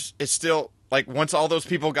 it's still like, once all those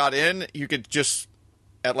people got in, you could just,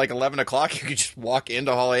 at like 11 o'clock, you could just walk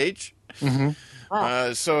into Hall H. Mm-hmm.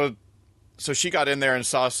 Wow. So she got in there and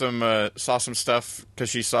saw some stuff, because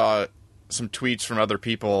she saw some tweets from other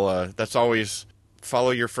people. That's always follow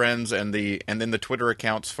your friends and then the Twitter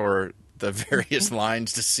accounts for the various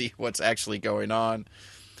lines to see what's actually going on.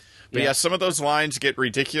 But yeah, some of those lines get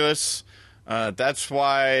ridiculous. That's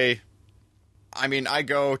why, I mean, I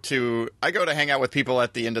go to hang out with people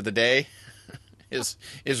at the end of the day.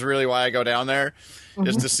 is really why I go down there,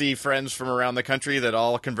 is to see friends from around the country that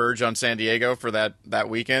all converge on San Diego for that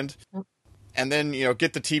weekend. And then,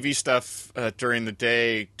 get the TV stuff during the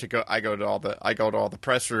day to go. I go to all the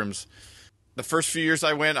press rooms. The first few years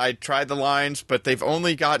I went, I tried the lines, but they've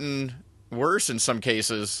only gotten worse in some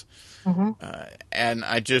cases. And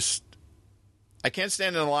I can't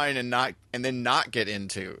stand in a line and then not get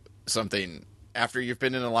into something after you've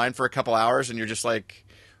been in a line for a couple hours, and you're just like,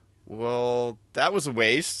 well, that was a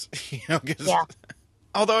waste.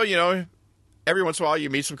 Although, every once in a while you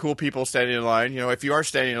meet some cool people standing in line. If you are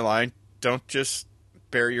standing in line, don't just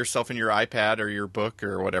bury yourself in your iPad or your book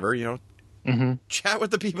or whatever, chat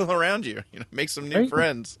with the people around you, make some new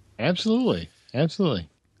friends. Absolutely.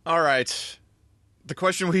 All right. The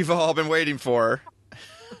question we've all been waiting for.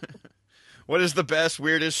 What is the best,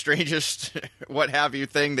 weirdest, strangest, what have you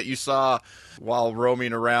thing that you saw while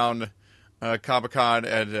roaming around Comic-Con?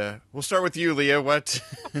 And we'll start with you, Leah. What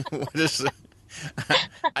is...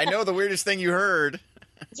 I know the weirdest thing you heard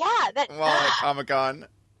while at Comic-Con.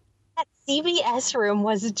 That CBS room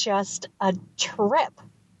was just a trip.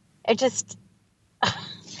 It just...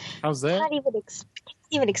 How's that? I can't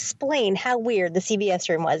even explain how weird the CBS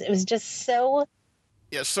room was. It was just so...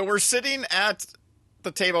 Yeah, so we're sitting at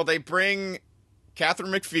the table. They bring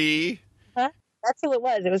Catherine McPhee. Huh? That's who it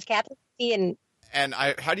was. It was Catherine McPhee and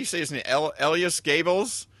how do you say his name? Elias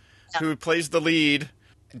Gables, who plays the lead,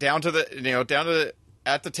 down to the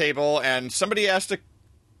at the table, and somebody asked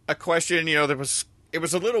a question. It was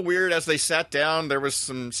a little weird as they sat down. There was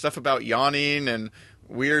some stuff about yawning and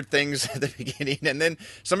weird things at the beginning, and then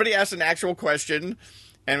somebody asked an actual question,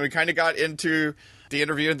 and we kind of got into the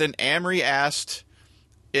interview. And then Amory asked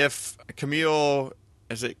if Camille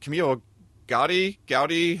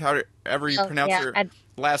Gaudy, however you pronounce her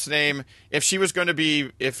last name, if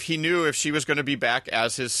he knew if she was going to be back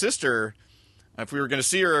as his sister, if we were going to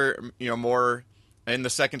see her, more in the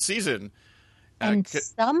second season. And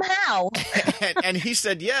somehow. and he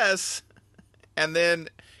said yes. And then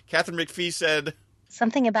Catherine McPhee said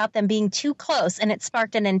something about them being too close, and it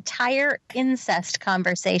sparked an entire incest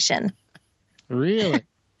conversation. Really?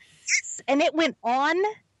 And it went on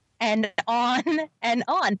and on and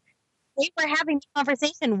on. They were having a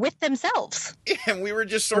conversation with themselves. And we were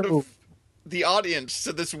just sort of the audience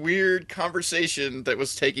to this weird conversation that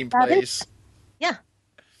was taking place. Yeah.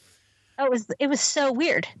 Oh, it was so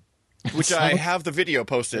weird. Which I have the video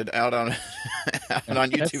posted out on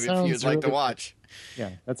YouTube if you'd like to watch.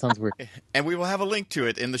 Yeah, that sounds weird. And we will have a link to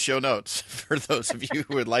it in the show notes for those of you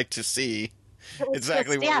who would like to see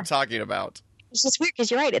exactly what we're talking about. It's just weird because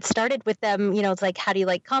you're right. It started with them, it's like, how do you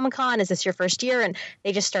like Comic-Con? Is this your first year? And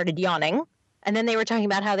they just started yawning. And then they were talking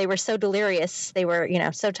about how they were so delirious. They were,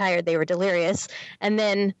 so tired they were delirious. And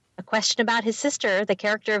then a question about his sister, the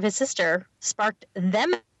character of his sister, sparked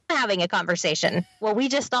them having a conversation. Well, we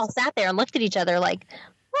just all sat there and looked at each other like,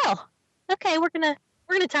 well, okay, we're gonna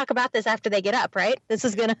talk about this after they get up, right? This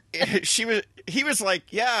is gonna. He was like,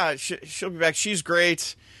 yeah, she'll be back. She's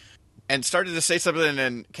great, and started to say something,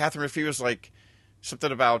 and Catherine McPhee was like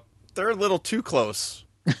something about they're a little too close,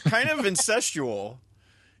 kind of incestual,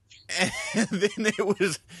 and then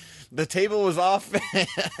the table was off.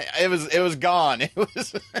 It was gone. It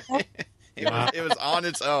was on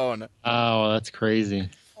its own. Oh, that's crazy.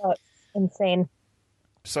 Oh, insane.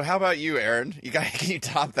 So how about you, Aaron? Can you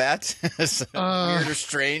top that? Weird or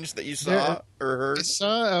strange that you saw or heard? I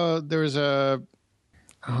saw there was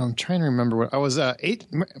I'm trying to remember what I was.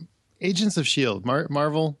 Agents of S.H.I.E.L.D.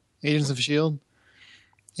 Marvel Agents of S.H.I.E.L.D.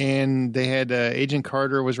 And they had Agent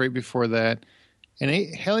Carter was right before that, and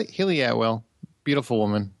Haley Atwell, beautiful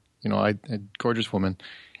woman, a gorgeous woman.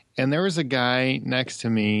 And there was a guy next to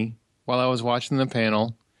me while I was watching the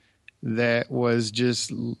panel that was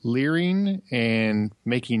just leering and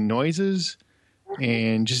making noises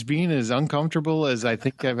and just being as uncomfortable as I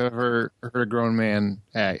think I've ever heard a grown man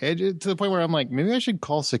act. To the point where I'm like, maybe I should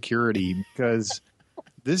call security because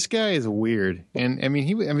this guy is weird. And I mean,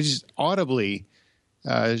 he was just audibly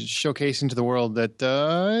showcasing to the world that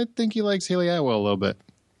I think he likes Haley Atwell a little bit.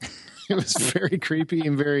 It was very creepy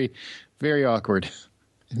and very, very awkward.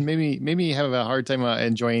 Maybe have a hard time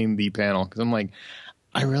enjoying the panel because I'm like,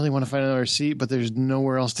 I really want to find another seat, but there's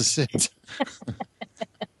nowhere else to sit.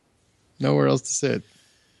 Nowhere else to sit.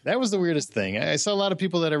 That was the weirdest thing. I saw a lot of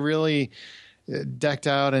people that are really decked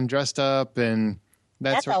out and dressed up, and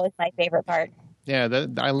that's always my favorite part. Yeah,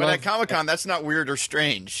 I love. But at Comic-Con, that's not weird or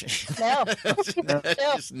strange. No, that's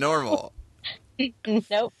just normal.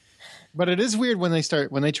 Nope. But it is weird when they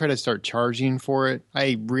try to start charging for it.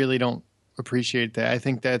 I really don't appreciate that. I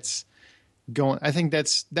think that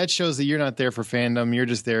shows that you're not there for fandom. You're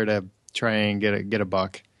just there to try and get a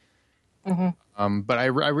buck. Mm-hmm. But I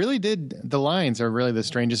really did. The lines are really the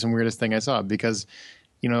strangest and weirdest thing I saw because,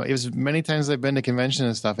 it was many times I've been to convention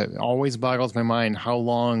and stuff. It always boggles my mind how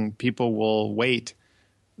long people will wait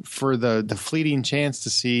for the fleeting chance to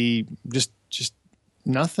see just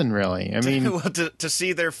nothing really. I mean, to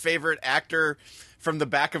see their favorite actor from the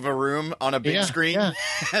back of a room on a big screen. Yeah.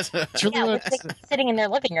 Sitting in their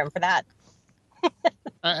living room for that.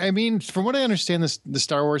 I mean, from what I understand, the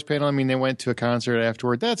Star Wars panel, I mean, they went to a concert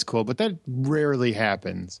afterward. That's cool, but that rarely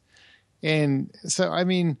happens. And so, I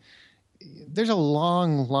mean, there's a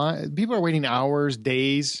long line. People are waiting hours,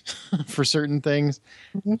 days for certain things.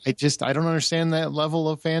 Mm-hmm. I don't understand that level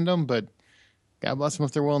of fandom, but God bless them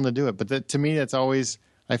if they're willing to do it. But to me, that's always,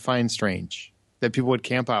 I find strange that people would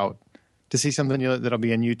camp out to see something that'll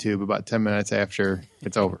be on YouTube about 10 minutes after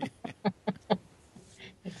it's over.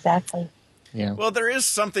 Exactly. Yeah. Well, there is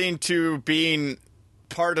something to being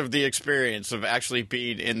part of the experience of actually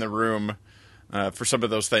being in the room for some of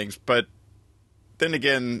those things. But then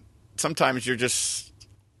again, sometimes you're just,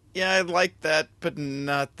 I like that, but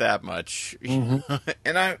not that much. Mm-hmm.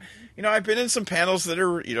 And I've been in some panels that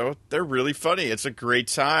are, they're really funny. It's a great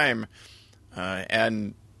time.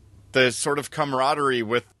 And the sort of camaraderie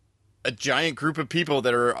with a giant group of people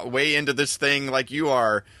that are way into this thing like you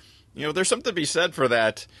are, there's something to be said for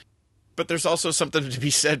that. But there's also something to be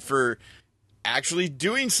said for actually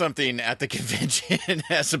doing something at the convention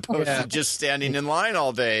as opposed to just standing in line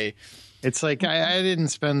all day. It's like, I didn't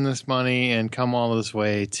spend this money and come all this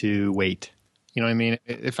way to wait. You know what I mean?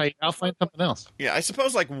 I'll find something else. Yeah, I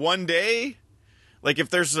suppose like one day, like if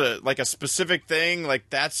there's a specific thing, like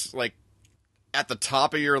that's like at the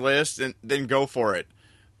top of your list, and then go for it.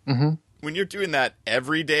 Mm-hmm. When you're doing that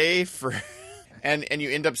every day and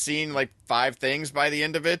you end up seeing like 5 things by the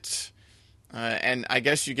end of it, and I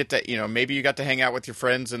guess you get to, maybe you got to hang out with your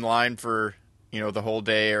friends in line for, the whole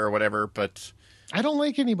day or whatever, but I don't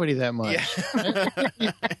like anybody that much.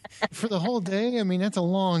 Yeah. For the whole day, I mean, that's a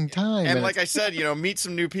long time. And like I said, meet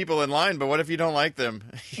some new people in line, but what if you don't like them?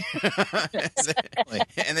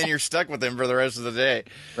 And then you're stuck with them for the rest of the day.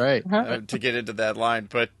 Right. To get into that line.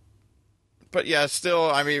 But yeah,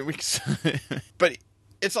 still, I mean, but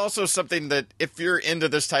it's also something that if you're into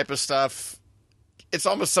this type of stuff, it's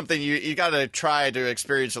almost something you got to try to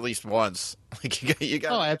experience at least once. Like you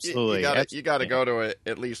got. Oh, absolutely. You got to go to it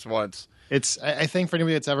at least once. I think for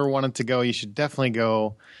anybody that's ever wanted to go, you should definitely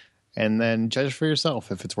go and then judge for yourself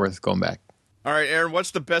if it's worth going back. All right, Aaron,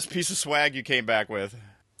 what's the best piece of swag you came back with?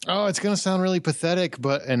 Oh, it's going to sound really pathetic,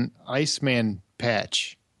 but an Iceman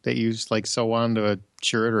patch that you like sew onto a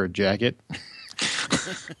shirt or a jacket.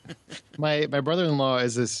 My brother-in-law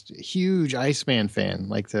is this huge Iceman fan,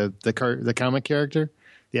 like the comic character,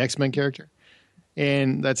 the X-Men character.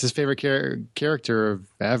 and that's his favorite character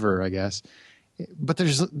ever, I guess. But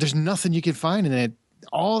there's nothing you can find in it.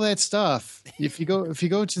 All that stuff. If you go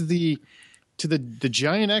to the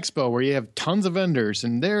giant expo where you have tons of vendors,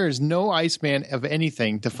 and there is no Iceman of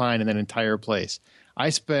anything to find in that entire place. I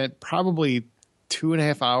spent probably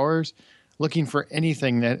 2.5 hours looking for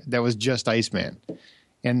anything that was just Iceman.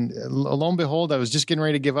 And lo and behold, I was just getting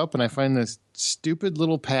ready to give up, and I find this stupid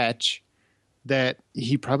little patch that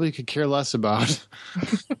he probably could care less about.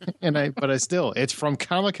 But it's from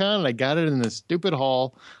Comic-Con, and I got it in this stupid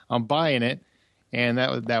haul. I'm buying it, and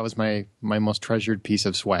that was my most treasured piece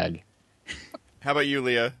of swag. How about you,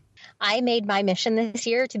 Leah? I made my mission this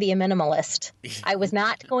year to be a minimalist. I was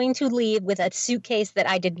not going to leave with a suitcase that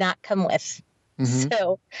I did not come with. Mm-hmm.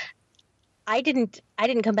 So I didn't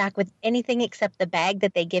come back with anything except the bag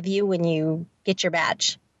that they give you when you get your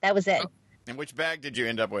badge. That was it. And which bag did you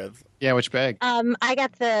end up with? Yeah, which bag? I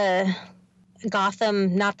got the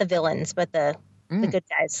Gotham, not the villains, but the good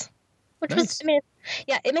guys. Which was, I mean,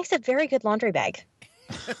 yeah, it makes a very good laundry bag.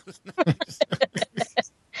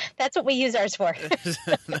 That's what we use ours for.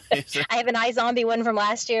 Nice. I have an iZombie one from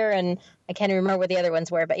last year, and I can't even remember what the other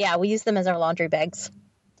ones were. But yeah, we use them as our laundry bags.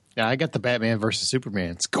 Yeah, I got the Batman versus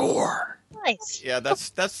Superman. Score! Nice. Yeah, that's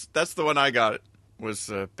the one I got,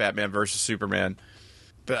 was Batman versus Superman.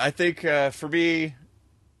 But I think for me,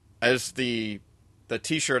 as the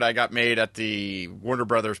T-shirt I got made at the Warner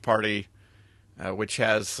Brothers party, which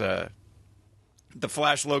has the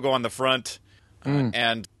Flash logo on the front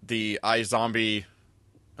and the iZombie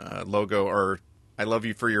logo, or I love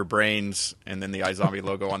you for your brains, and then the iZombie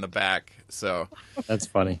logo on the back. So that's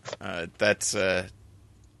funny. That's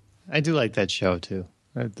I do like that show too.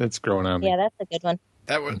 That's growing on me. Yeah, that's a good one.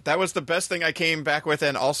 That was the best thing I came back with,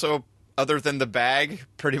 and also, other than the bag,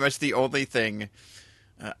 pretty much the only thing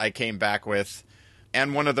I came back with,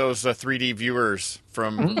 and one of those 3D viewers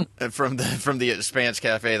from the Expanse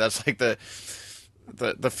Cafe. That's like the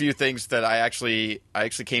few things that I actually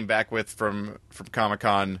came back with from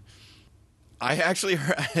Comic-Con. I actually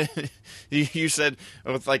heard, you said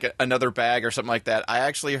with like another bag or something like that. I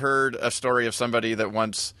actually heard a story of somebody that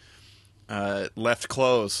once left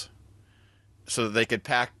clothes so that they could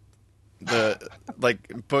pack the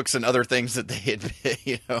like books and other things that they had,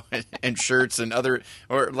 and shirts and other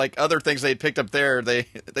things they had picked up there. They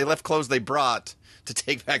left clothes they brought to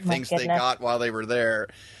take back things they got while they were there.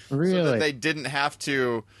 Really? So that they didn't have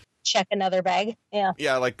to check another bag. Yeah.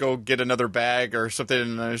 Yeah, like go get another bag or something.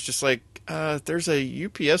 And I was just like, there's a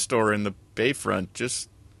UPS store in the Bayfront. Just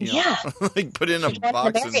like put it in a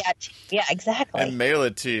box yeah, exactly, and mail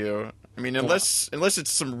it to you. I mean, unless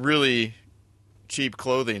it's some really cheap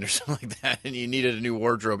clothing or something like that, and you needed a new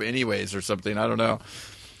wardrobe anyways or something. I don't know.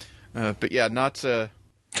 But yeah, not.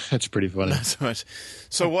 That's pretty funny. Not so much.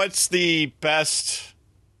 So what's the best?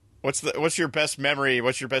 What's your best memory?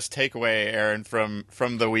 What's your best takeaway, Aaron,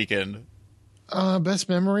 from the weekend? Best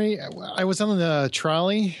memory? I was on the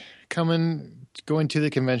trolley going to the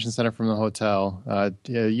convention center from the hotel.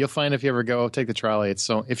 You'll find if you ever go, take the trolley.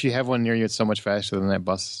 If you have one near you, it's so much faster than that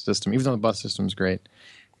bus system, even though the bus system's great.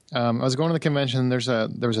 I was going to the convention. There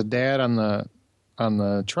was a dad on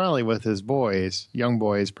the trolley with his boys, young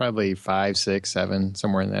boys, probably 5, 6, 7,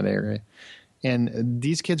 somewhere in that area. And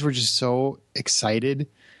these kids were just so excited.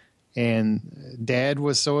 And Dad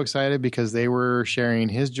was so excited because they were sharing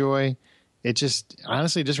his joy. It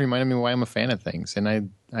honestly reminded me why I'm a fan of things. And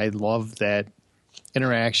I love that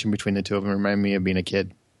interaction between the two of them. It reminded me of being a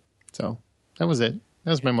kid. So that was it.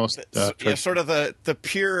 That was my most sort of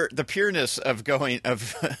the pureness of going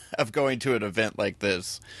to an event like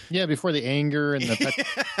this. Yeah, before the anger and the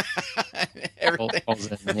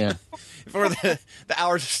everything. Yeah, before the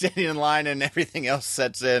hours of standing in line and everything else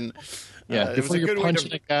sets in. Yeah, before you're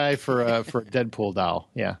punching a guy for a Deadpool doll.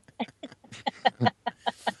 Yeah.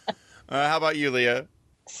 How about you, Leah?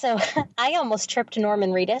 So I almost tripped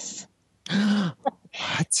Norman Reedus.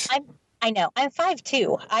 What? I know. I'm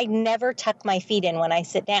 5'2". I never tuck my feet in when I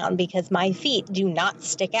sit down because my feet do not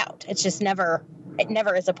stick out. It's just never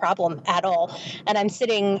is a problem at all. And I'm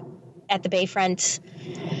sitting at the Bayfront,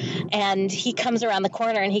 and he comes around the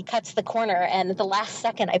corner and he cuts the corner, and at the last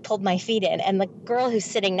second I pulled my feet in, and the girl who's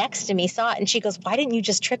sitting next to me saw it, and she goes, "Why didn't you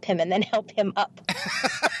just trip him and then help him up?"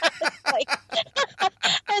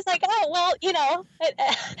 I was like, oh, well,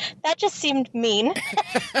 that just seemed mean.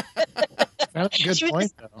 That's a good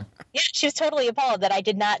point, though. Yeah, she was totally appalled that I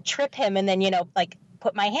did not trip him and then,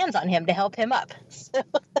 put my hands on him to help him up. So.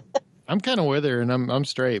 I'm kind of with her, and I'm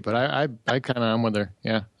straight, but I kind of am with her.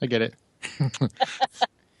 Yeah, I get it.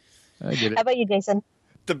 I get it. How about you, Jason?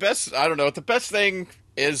 The best thing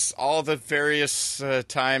is all the various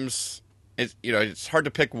times it's hard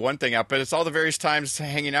to pick one thing out, but it's all the various times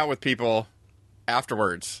hanging out with people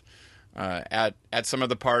afterwards, at some of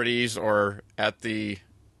the parties or at the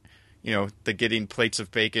getting plates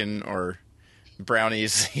of bacon or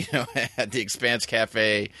brownies, at the Expanse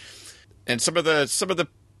Cafe, and some of the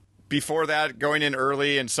before that, going in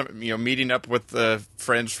early and some meeting up with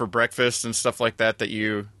friends for breakfast and stuff like that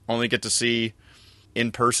you only get to see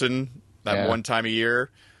in person that one time a year.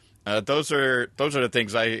 Those are the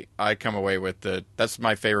things I come away with. That's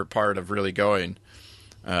my favorite part of really going.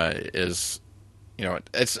 Is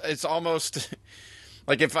it's almost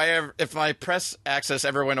like if my press access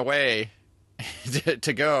ever went away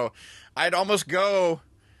to go, I'd almost go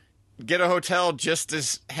get a hotel just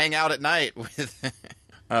to hang out at night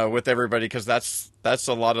with everybody, because that's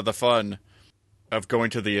a lot of the fun of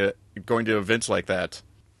going to events like that.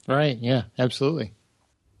 Right. Yeah. Absolutely.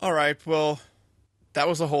 All right. Well, that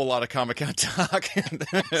was a whole lot of Comic-Con talk.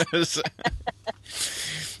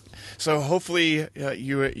 So hopefully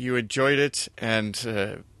you enjoyed it,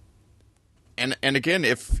 and again,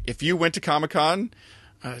 if you went to Comic-Con,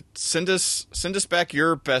 send us back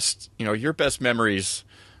your best memories,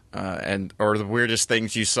 or the weirdest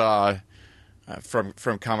things you saw from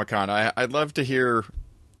Comic-Con. I'd love to hear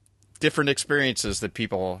different experiences that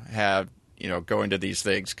people have, going to these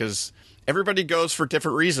things, because everybody goes for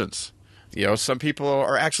different reasons. Some people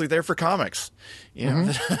are actually there for comics,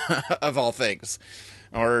 of all things,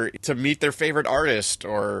 or to meet their favorite artist,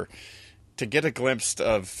 or to get a glimpse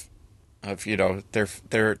of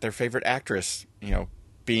their favorite actress,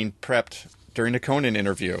 being prepped during a Conan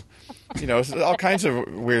interview. All kinds of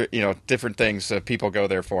weird, different things people go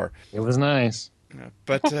there for. It was nice.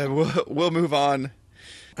 But we'll move on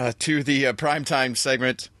to the primetime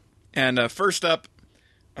segment. And first up,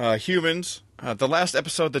 Humans. The last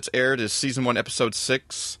episode that's aired is Season 1, Episode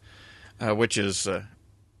 6, which is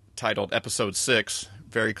titled Episode 6.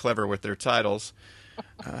 Very clever with their titles.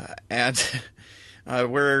 And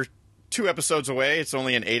we're 2 episodes away. It's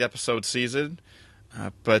only an 8-episode season.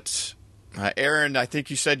 But Aaron, I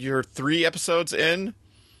think you said you're 3 episodes in,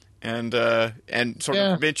 and sort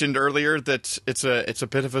of mentioned earlier that it's a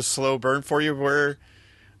bit of a slow burn for you. Where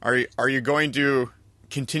are you going to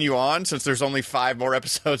continue on, since there's only 5 more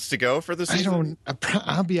episodes to go for the season?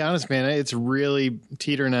 I'll be honest, man. It's really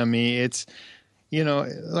teetering on me. It's,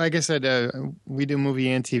 like I said, we do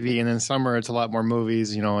movie and TV, and in summer it's a lot more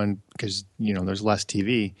movies, and because, there's less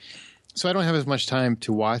TV. So I don't have as much time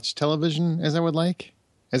to watch television as I would like,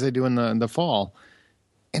 as I do in the fall.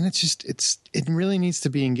 And it really needs to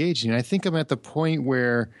be engaging. I think I'm at the point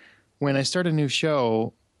where when I start a new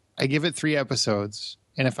show, I give it 3 episodes.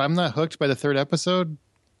 And if I'm not hooked by the 3rd episode,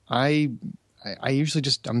 I usually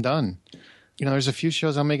I'm done. There's a few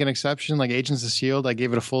shows I'll make an exception, like Agents of S.H.I.E.L.D. I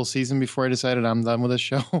gave it a full season before I decided I'm done with this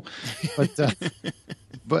show.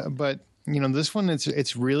 But this one,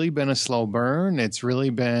 it's really been a slow burn. It's really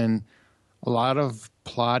been a lot of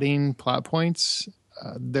plot points.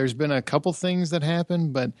 There's been a couple things that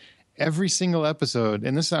happened, but every single episode,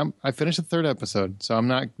 and I finished the 3rd episode, so I'm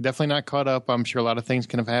definitely not caught up. I'm sure a lot of things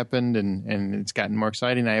can have happened, and it's gotten more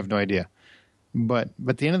exciting. I have no idea. But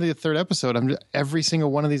at the end of the 3rd episode, every single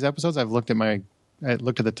one of these episodes, I looked at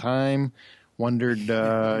the time, wondered,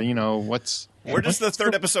 what's... Where does the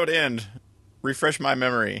 3rd episode end? Refresh my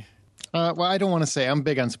memory. Well, I don't want to say. I'm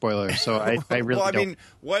big on spoilers, so I really don't. Well, I mean,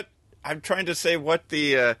 what I'm trying to say, what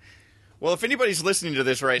the... well, if anybody's listening to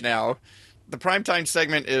this right now, the primetime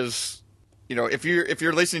segment is, if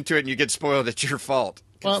you're listening to it and you get spoiled, it's your fault.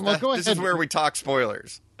 Well, go ahead. This is where we talk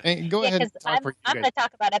spoilers. Go ahead. I'm going to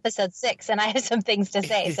talk about episode 6, and I have some things to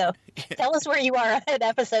say. So tell us where you are at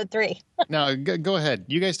episode 3. No, go ahead.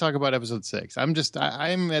 You guys talk about episode 6.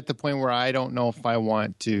 I'm at the point where I don't know if I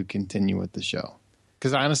want to continue with the show,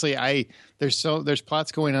 because honestly, there's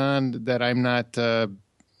plots going on that I'm not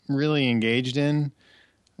really engaged in.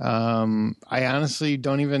 I honestly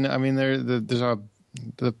don't even. I mean, there's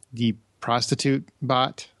the prostitute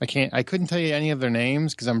bot. I couldn't tell you any of their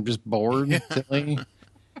names because I'm just bored.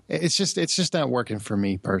 It's just not working for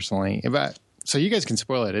me personally. So you guys can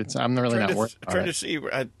spoil it. I'm really not working. Trying to see.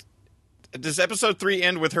 Does episode 3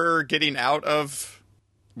 end with her getting out of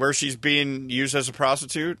where she's being used as a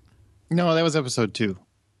prostitute? No, that was episode 2.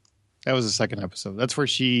 That was the 2nd episode. That's where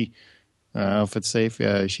she, if it's safe,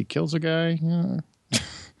 she kills a guy.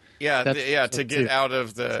 Yeah. To get out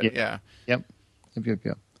of the Yep.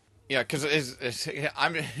 Yeah,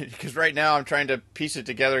 because right now I'm trying to piece it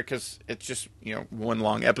together because it's just one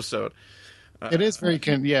long episode. It is very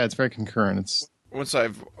it's very concurrent. It's once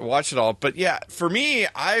I've watched it all, but yeah, for me,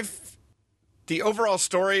 the overall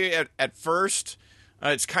story at first,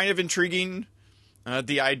 it's kind of intriguing.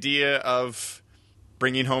 the idea of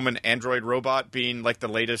bringing home an android robot being like the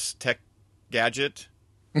latest tech gadget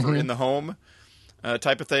for in the home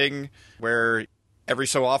type of thing, where every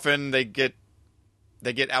so often they get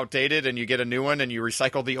outdated and you get a new one and you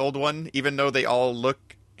recycle the old one, even though they all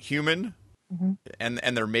look human and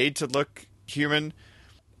they're made to look human.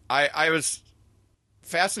 I was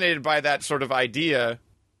fascinated by that sort of idea,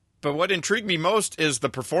 but what intrigued me most is the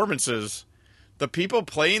performances. The people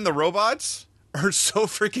playing the robots are so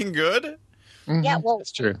freaking good. Yeah, well,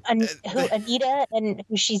 That's true. Anita and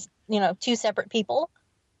who she's, two separate people.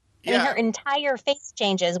 I mean, her entire face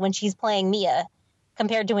changes when she's playing Mia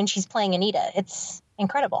compared to when she's playing Anita. It's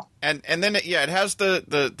incredible. And then it has the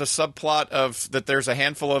subplot of that there's a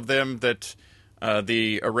handful of them that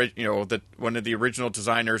that one of the original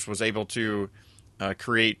designers was able to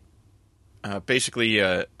create basically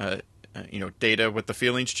data with the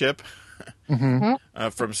feelings chip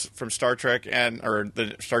from Star Trek or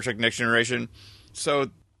the Star Trek Next Generation.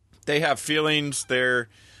 So they have feelings. They're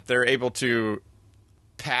able to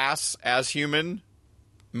pass as human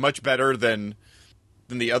much better than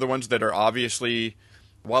the other ones that are obviously,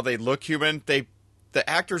 while they look human, the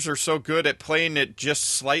actors are so good at playing it just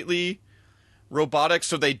slightly robotic,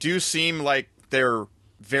 so they do seem like they're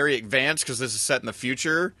very advanced because this is set in the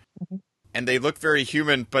future, and they look very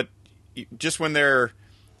human. But just when their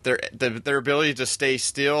ability to stay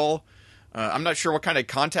still, I'm not sure what kind of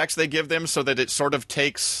context they give them, so that it sort of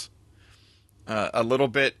takes a little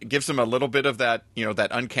bit, gives them a little bit of that, that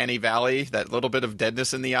uncanny valley, that little bit of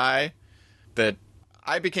deadness in the eye. That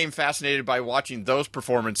I became fascinated by watching those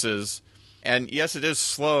performances. And yes, it is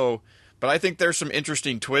slow, but I think there's some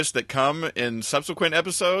interesting twists that come in subsequent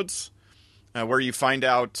episodes where you find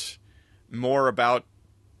out more about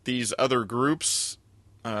these other groups.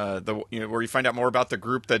 Where you find out more about the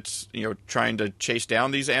group that's trying to chase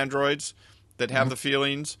down these androids that have the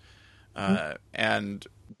feelings. And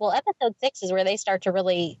well, episode 6 is where they start to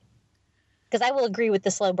really, because I will agree with the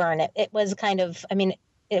slow burn. It was kind of,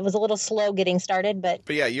 it was a little slow getting started, but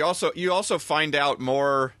yeah, you also find out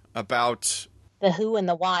more about the who and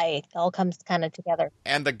the why. It all comes kind of together.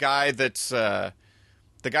 And the guy that's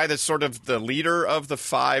sort of the leader of the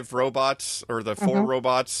 5 robots or the 4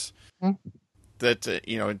 robots. That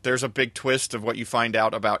there's a big twist of what you find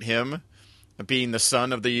out about him being the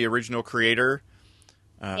son of the original creator.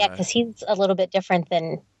 Yeah, because he's a little bit different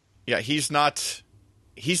than. Yeah, he's not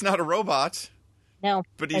a robot. No,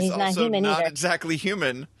 but he's also not exactly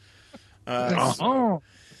human. So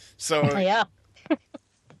yeah.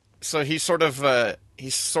 So he's sort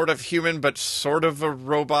of human, but sort of a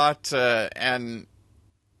robot, and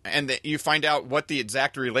you find out what the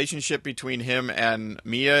exact relationship between him and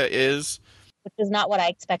Mia is, which is not what I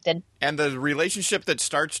expected. And the relationship that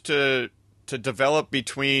starts to develop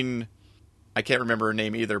between, I can't remember her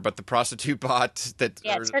name either, but the prostitute bot that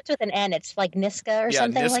it starts with an N. It's like Niska or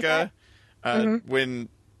something Niska, like that. When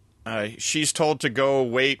she's told to go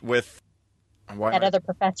wait with that other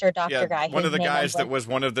professor, doctor guy, one of the guys that was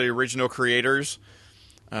one of the original creators,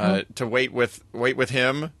 to wait with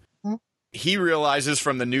him. He realizes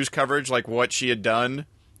from the news coverage, like what she had done,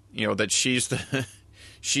 that she's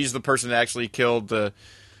the person that actually killed the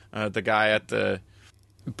guy at the,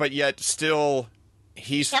 but yet still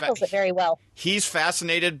he handles it very well. He's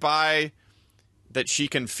fascinated by that she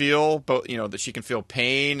can feel, that she can feel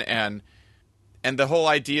pain and the whole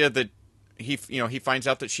idea that he finds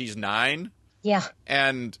out that she's 9. Yeah.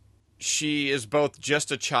 And she is both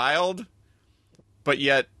just a child, but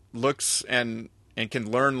yet looks and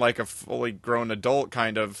can learn like a fully grown adult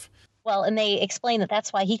kind of. Well, and they explain that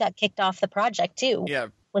that's why he got kicked off the project too. Yeah.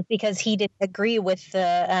 Was because he didn't agree with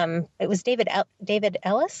the, it was David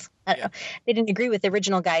Ellis? I don't know. They didn't agree with the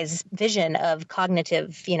original guy's vision of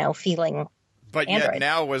cognitive, feeling. But android. Yet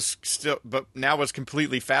now was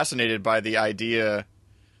completely fascinated by the idea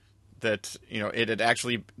that it had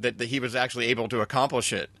actually that he was actually able to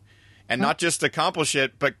accomplish it, and not just accomplish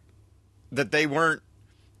it, but that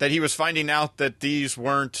that he was finding out that these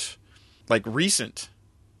weren't like recent,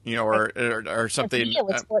 or something. Mia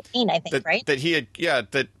was 14, I think, right? That he had,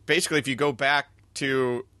 that basically if you go back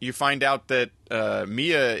to, you find out that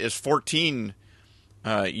Mia is 14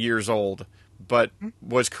 years old, but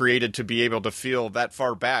was created to be able to feel that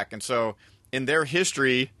far back, and so in their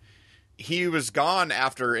history, he was gone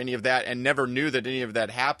after any of that and never knew that any of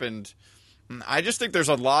that happened. I just think there's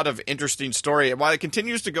a lot of interesting story. And while it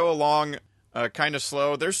continues to go along kind of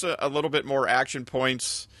slow, there's a little bit more action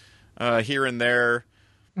points here and there.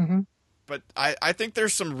 But I think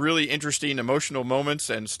there's some really interesting emotional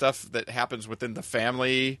moments and stuff that happens within the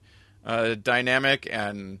family dynamic.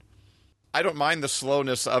 And I don't mind the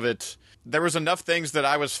slowness of it. there was enough things that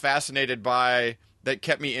I was fascinated by that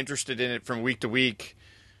kept me interested in it from week to week.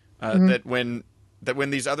 That when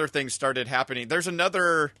these other things started happening, there's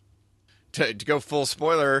another. To go full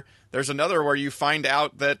spoiler, there's another where you find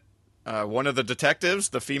out that one of the detectives,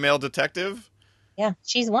 the female detective,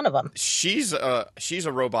 she's one of them. She's a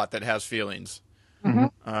robot that has feelings,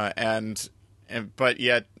 but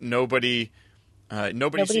yet nobody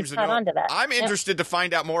seems to know. Onto that. I'm interested to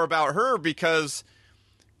find out more about her because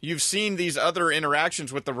you've seen these other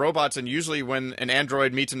interactions with the robots, and usually when an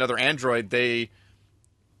android meets another android, they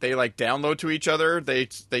like download to each other, they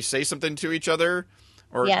say something to each other.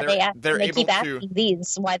 Or they're they able keep asking to,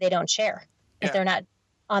 these why they don't share if they're not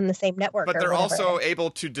on the same network. But they're also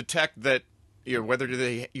able to detect that whether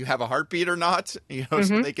you have a heartbeat or not. So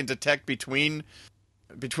they can detect between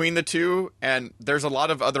the two. And there's a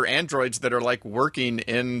lot of other androids that are like working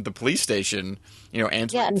in the police station.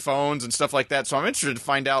 Answering phones and stuff like that. So I'm interested to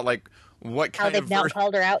find out like what kind of how they've not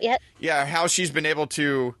called her out yet. Yeah, how she's been able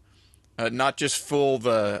to. Not just fool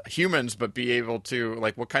the humans, but be able to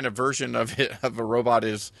like what kind of version of a robot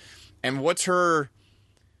is, and what's her,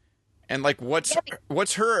 and like what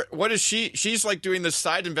is she's like doing this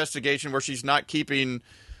side investigation where she's not keeping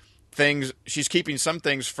things, she's keeping some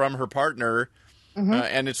things from her partner,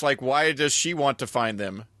 and it's like why does she want to find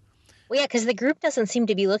them? Well, because the group doesn't seem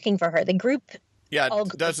to be looking for her. The group all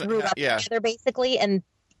doesn't grew up together basically, and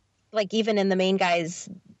like even in the main guy's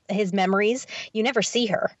his memories, you never see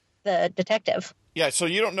her. The detective. Yeah, so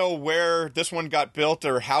you don't know where this one got built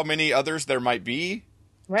or how many others there might be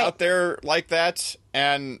out there like that,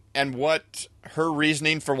 and what her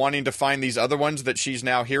reasoning for wanting to find these other ones that she's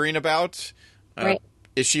now hearing about.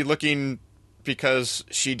 Is she looking because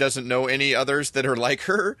she doesn't know any others that are like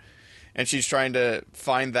her, and she's trying to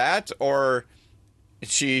find that, or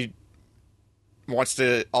she wants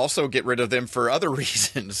to also get rid of them for other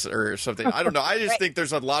reasons or something? I don't know. I just think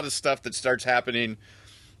there's a lot of stuff that starts happening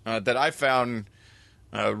that I found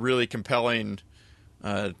really compelling.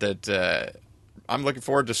 That I'm looking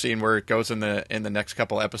forward to seeing where it goes in the next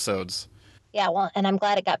couple episodes. Yeah, well, and I'm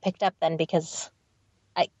glad it got picked up then because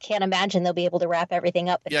I can't imagine they'll be able to wrap everything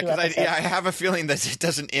up. In 2 episodes. I have a feeling that it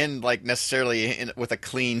doesn't end like necessarily with a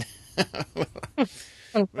clean,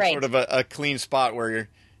 sort of a clean spot where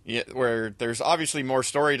there's obviously more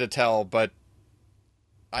story to tell, but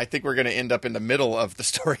I think we're going to end up in the middle of the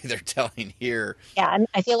story they're telling here. Yeah,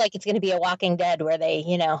 I feel like it's going to be a Walking Dead where they,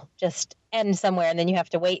 just end somewhere and then you have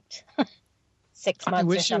to wait 6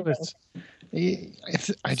 months or something. I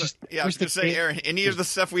was going to say, Aaron, any of the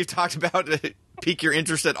stuff we've talked about pique your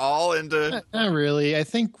interest at all? Not really. I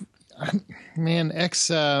think, man, Ex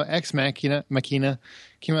Machina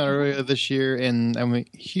came out earlier this year, and I'm a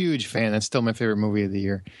huge fan. That's still my favorite movie of the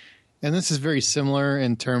year. And this is very similar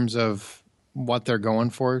in terms of what they're going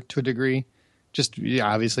for to a degree. Just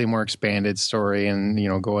obviously more expanded story and,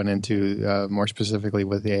 going into more specifically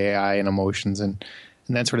with the AI and emotions and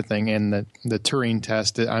that sort of thing. And the Turing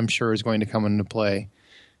test, I'm sure, is going to come into play.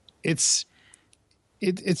 It's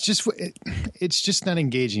just not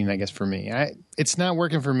engaging, I guess, for me. It's not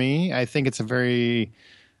working for me. I think it's a very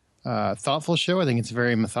thoughtful show. I think it's a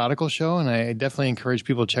very methodical show, and I definitely encourage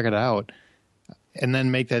people to check it out and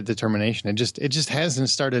then make that determination. It just hasn't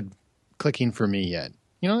started clicking for me yet.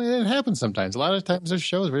 It happens sometimes. A lot of times there's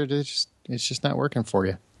shows where it's just not working for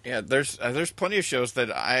you. Yeah, there's plenty of shows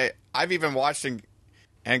that I've even watched and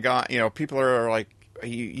gone. People are like,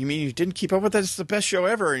 "You mean you didn't keep up with that? It's the best show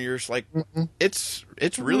ever," and you're just like, "It's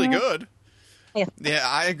really good." Yeah,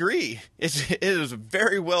 I agree. It is a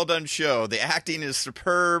very well done show. The acting is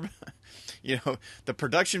superb. The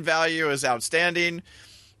production value is outstanding,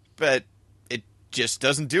 but it just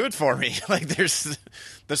doesn't do it for me. Like there's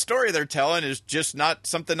the story they're telling is just not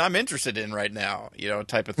something I'm interested in right now,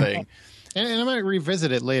 type of thing. And I might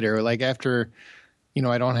revisit it later, like after,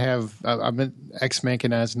 I don't have, I've been Ex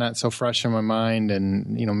Machina is not so fresh in my mind, and,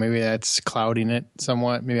 maybe that's clouding it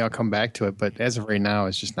somewhat. Maybe I'll come back to it, but as of right now,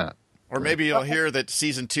 it's just not. Or maybe you'll hear that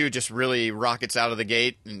season 2 just really rockets out of the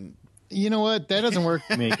gate. And you know what? That doesn't work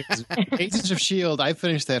for me. Agents of S.H.I.E.L.D., I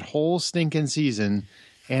finished that whole stinking season,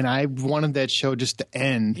 and I wanted that show just to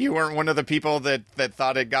end. You weren't one of the people that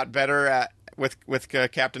thought it got better with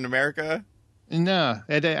Captain America? No,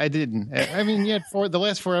 I didn't. I mean, yet the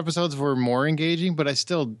last 4 episodes were more engaging, but I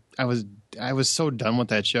was so done with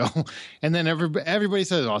that show. And then everybody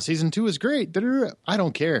says, "Oh, season 2 is great." I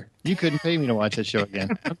don't care. You couldn't pay me to watch that show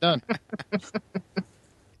again. I'm done.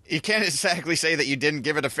 You can't exactly say that you didn't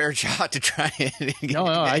give it a fair shot to try and no,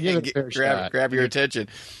 I give it a fair shot. Grab your attention.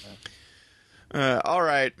 All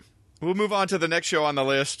right, we'll move on to the next show on the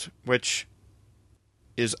list, which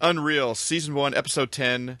is Unreal, Season 1, Episode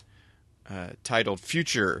 10. titled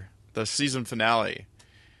Future, the season finale.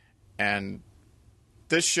 And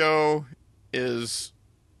this show is,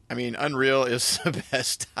 Unreal is the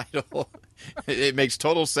best title. It makes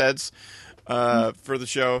total sense for the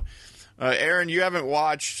show. Aaron, you haven't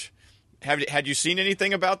watched. Had you seen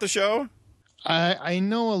anything about the show? I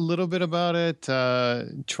know a little bit about it.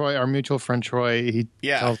 Troy, our mutual friend Troy, he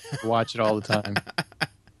tells me to watch it all the time.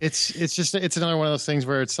 It's another one of those things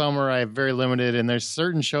where it's summer, I have very limited, and there's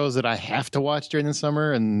certain shows that I have to watch during the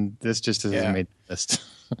summer, and this just hasn't made the list.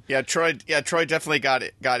 Troy definitely got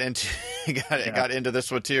into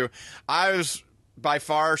this one too. I was by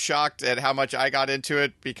far shocked at how much I got into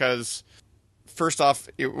it because, first off,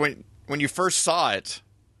 when you first saw it,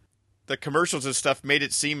 the commercials and stuff made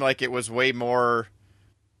it seem like it was way more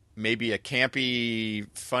maybe a campy,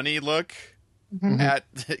 funny look at,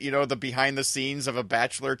 the behind the scenes of a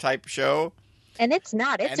Bachelor type show. And it's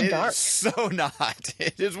not. It's dark. It's so not.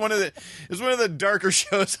 It is one of the darker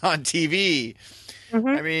shows on TV.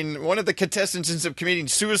 Mm-hmm. One of the contestants ends up committing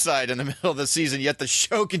suicide in the middle of the season, yet the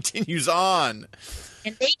show continues on.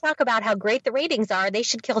 And they talk about how great the ratings are. They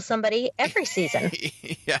should kill somebody every season.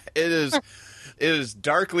 Yeah, it is. It is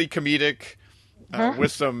darkly comedic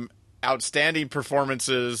with some outstanding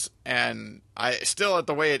performances, and I still at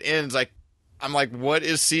the way it ends, I'm like, what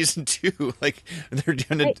is season 2? Like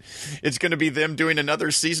it's going to be them doing another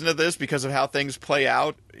season of this because of how things play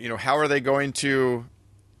out. How are they going to,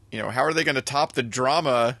 top the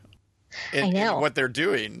drama in what they're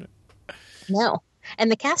doing? No, and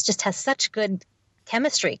the cast just has such good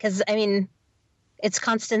chemistry because it's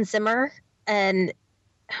Constance Zimmer and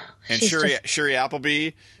Shuri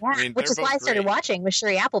Appleby. Yeah, which is why I started watching with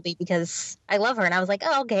Shuri Appleby because I love her and I was like,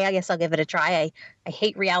 oh, okay, I guess I'll give it a try. I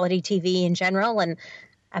hate reality TV in general and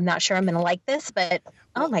I'm not sure I'm going to like this, but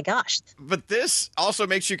oh my gosh. But this also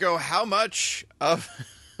makes you go, how much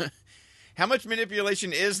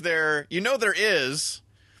manipulation is there? There is,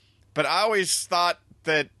 but I always thought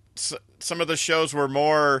that some of the shows were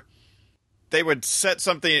more, they would set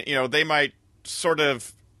something, they might sort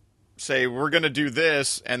of say, we're going to do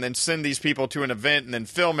this, and then send these people to an event and then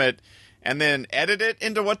film it and then edit it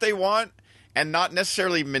into what they want and not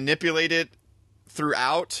necessarily manipulate it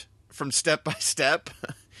throughout from step by step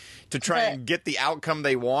to try and get the outcome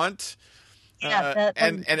they want. Yeah,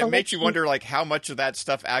 and it makes you wonder how much of that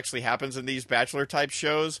stuff actually happens in these Bachelor type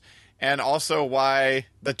shows, and also why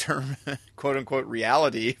the term quote unquote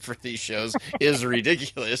reality for these shows is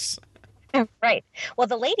ridiculous. Right. Well,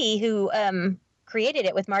 the lady who created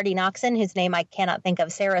it with Marty Noxon, whose name I cannot think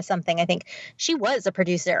of, Sarah something, I think she was a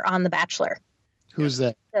producer on The Bachelor. Who's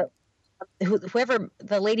that? So, whoever,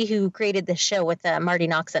 the lady who created this show with Marty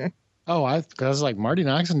Noxon. Oh, I was like, Marty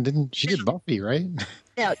Noxon she did Buffy, right?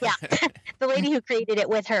 No, yeah. The lady who created it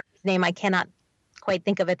with her, whose name I cannot quite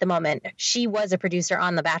think of at the moment, she was a producer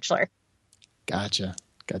on The Bachelor. Gotcha.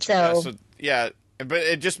 So but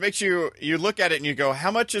it just makes you look at it and you go,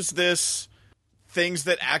 how much is this things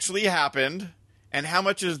that actually happened? And how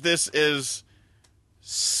much of this is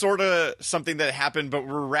sort of something that happened, but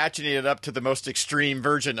we're ratcheting it up to the most extreme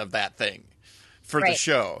version of that thing for the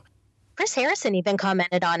show? Chris Harrison even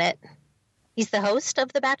commented on it. He's the host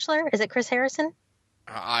of The Bachelor. Is it Chris Harrison?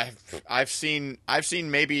 I've seen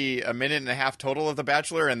maybe a minute and a half total of The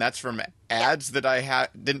Bachelor, and that's from ads that I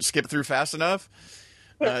didn't skip through fast enough.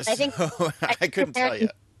 I couldn't tell you.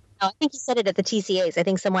 I think he said it at the TCAs. I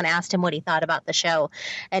think someone asked him what he thought about the show,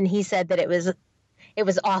 and he said that it was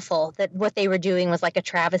awful, that what they were doing was like a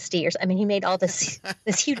travesty. He made all this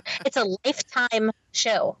huge. It's a Lifetime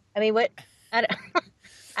show. What? I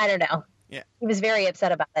don't know. Yeah, he was very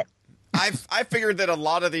upset about it. I figured that a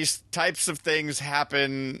lot of these types of things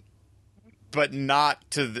happen, but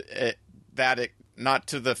not to the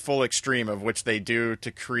full extreme of which they do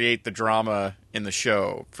to create the drama in the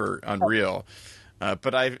show for Unreal.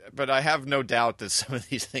 But I have no doubt that some of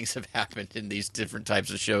these things have happened in these different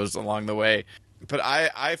types of shows along the way. But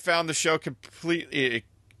I found the show completely,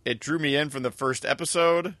 it drew me in from the first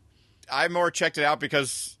episode. I more checked it out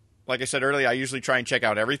because, like I said earlier, I usually try and check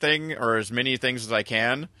out everything or as many things as I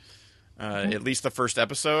can, at least the first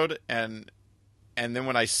episode. And then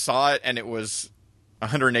when I saw it and it was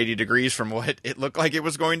 180 degrees from what it looked like it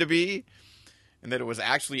was going to be, and that it was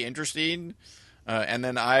actually interesting, and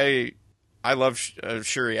then I love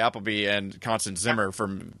Shuri Appleby and Constance Zimmer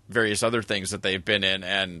from various other things that they've been in,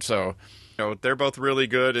 and so they're both really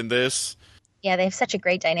good in this. Yeah, they have such a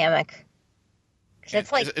great dynamic.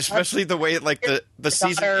 It's like, especially the way the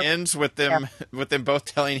season ends with them both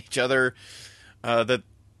telling each other that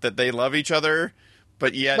they love each other,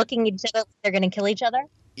 but yet looking at each other like they're going to kill each other.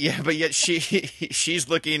 Yeah, but yet she's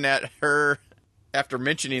looking at her after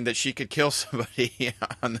mentioning that she could kill somebody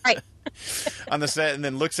on the, Right. on the set, and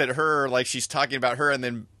then looks at her like she's talking about her, and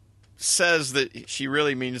then says that she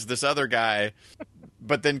really means this other guy,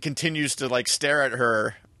 but then continues to like stare at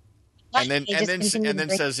her, and then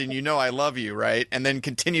says, "And you know I love you, right?" And then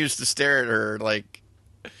continues to stare at her like.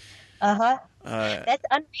 That's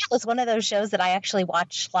Unreal is one of those shows that I actually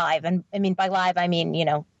watch live, and I mean by live I mean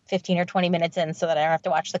 15 or 20 minutes in, so that I don't have to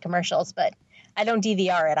watch the commercials. But I don't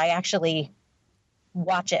DVR it. I actually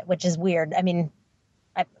watch it, which is weird. I mean,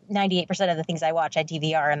 98% of the things I watch, I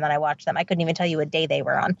DVR and then I watch them. I couldn't even tell you what day they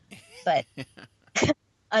were on. But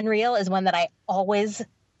Unreal is one that I always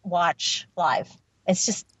watch live. It's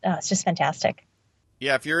just fantastic.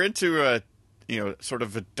 Yeah, if you're into sort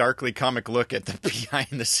of a darkly comic look at the behind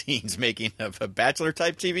the scenes making of a Bachelor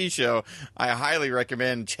type TV show, I highly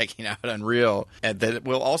recommend checking out Unreal, and that it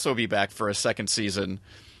will also be back for a second season.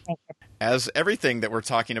 Thank you. As everything that we're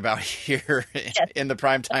talking about here in the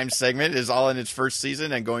primetime segment is all in its first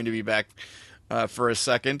season and going to be back for a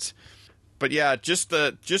second. But yeah, just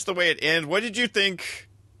the way it ends. What did you think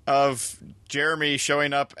of Jeremy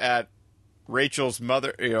showing up at Rachel's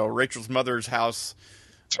mother's house?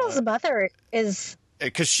 Rachel's mother is,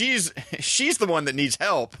 because she's the one that needs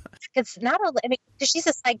help. it's not a, I mean, 'cause she's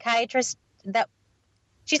a psychiatrist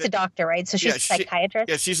she's a doctor, right? So she's a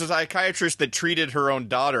psychiatrist. She's a psychiatrist that treated her own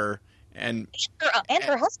daughter and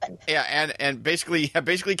her husband. Yeah, and basically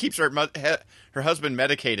keeps her husband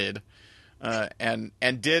medicated,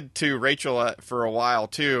 and did to Rachel for a while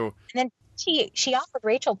too. And then she offered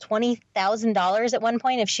Rachel $20,000 at one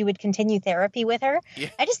point if she would continue therapy with her. Yeah.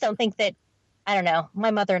 I just don't think that. I don't know.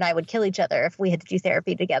 My mother and I would kill each other if we had to do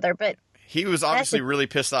therapy together. But he was obviously really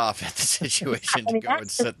pissed off at the situation to go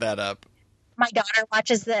and set that up. My daughter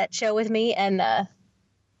watches that show with me, and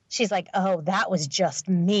she's like, "Oh, that was just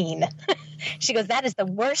mean." She goes, "That is the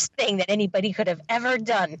worst thing that anybody could have ever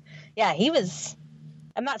done." Yeah, he was.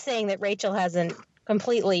 I'm not saying that Rachel hasn't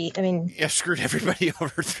completely. I mean, yeah, screwed everybody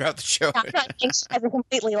over throughout the show. I'm not saying she hasn't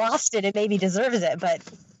completely lost it and maybe deserves it, but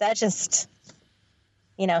that just.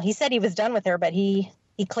 He said he was done with her, but he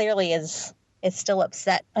clearly is still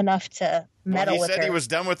upset enough to meddle with her. He said he was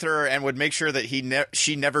done with her and would make sure that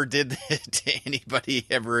she never did that to anybody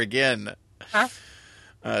ever again. Huh?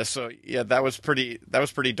 So yeah, that was pretty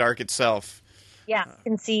dark itself. Yeah, I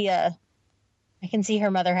can see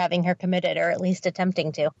her mother having her committed, or at least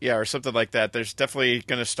attempting to. Yeah, or something like that. There's definitely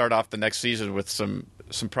going to start off the next season with some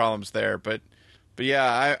problems there, but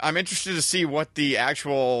yeah, I'm interested to see what the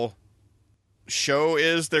actual show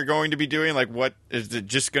is they're going to be doing. Like, what is it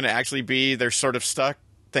just going to actually be? They're sort of stuck.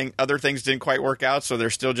 Other things didn't quite work out, so they're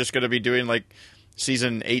still just going to be doing like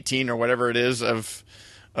season 18 or whatever it is of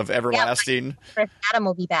Everlasting. Yeah, Adam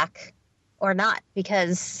will be back or not,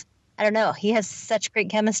 because I don't know. He has such great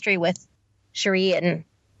chemistry with Cherie, and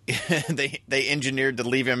they engineered to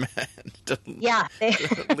leave him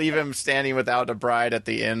leave him standing without a bride at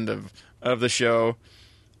the end of the show.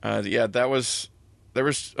 There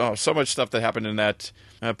was so much stuff that happened in that.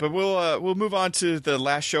 But we'll move on to the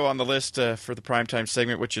last show on the list for the primetime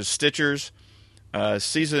segment, which is Stitchers,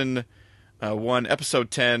 season 1, episode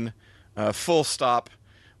 10, Full Stop,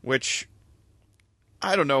 which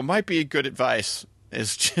I don't know, might be good advice.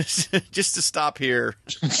 Is just to stop here,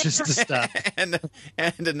 just to stop, and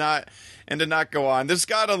to not go on. This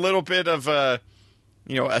got a little bit of a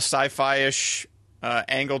sci-fi-ish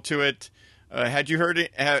angle to it. Had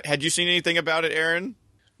you seen anything about it, Aaron?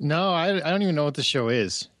 No, I don't even know what the show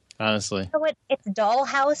is, honestly. So it's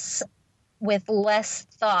Dollhouse with less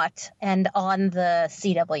thought and on the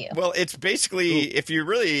CW. Well, it's basically, if you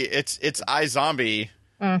really, it's iZombie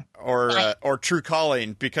or True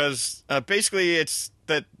Calling, because basically it's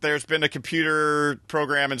that there's been a computer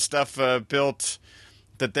program and stuff built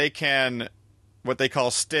that they can, what they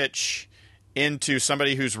call stitch into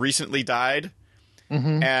somebody who's recently died,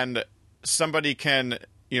 and somebody can,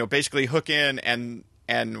 basically hook in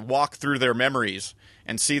and walk through their memories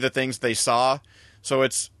and see the things they saw. So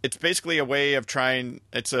it's basically a way of trying.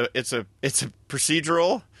 It's a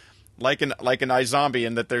procedural, like an iZombie,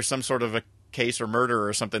 in that there's some sort of a case or murder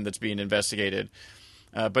or something that's being investigated.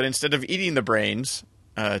 But instead of eating the brains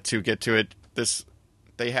to get to it,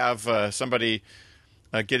 they have somebody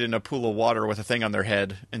get in a pool of water with a thing on their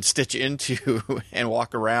head and stitch into and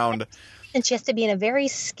walk around. And she has to be in a very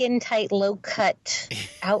skin-tight, low-cut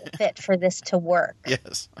outfit for this to work.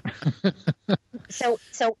 Yes. So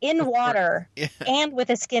in water and with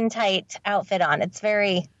a skin-tight outfit on. It's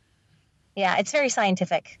very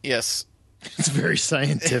scientific. Yes. It's very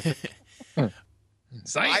scientific.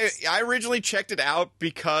 Science. I originally checked it out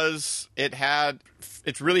because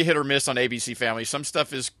it's really hit or miss on ABC Family. Some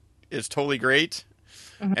stuff is is totally great,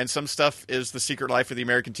 and some stuff is The Secret Life of the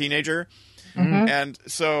American Teenager. Mm-hmm. And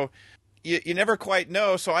so you never quite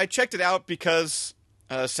know. So I checked it out because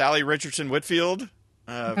Sally Richardson Whitfield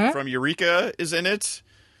from Eureka is in it.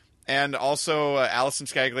 And also Allison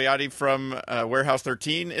Scagliotti from Warehouse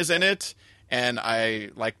 13 is in it. And I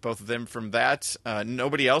like both of them from that.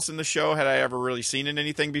 Nobody else in the show had I ever really seen in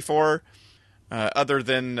anything before, other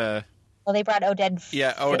than... well, they brought Oded.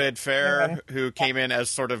 Oded Fair, who came in as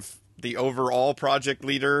sort of the overall project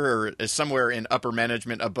leader, or is somewhere in upper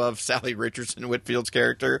management above Sally Richardson Whitfield's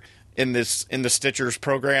character in the Stitchers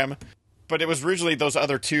program. But it was originally those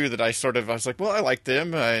other two that I was like, well, I like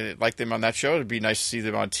them. I like them on that show. It'd be nice to see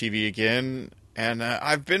them on TV again. And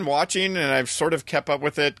I've been watching, and I've sort of kept up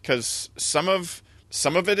with it because some of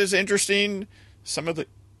it is interesting. Some of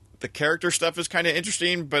the character stuff is kind of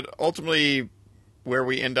interesting, but ultimately where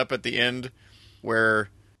we end up at the end, where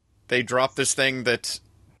they drop this thing that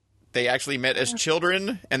they actually met as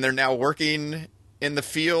children, and they're now working in the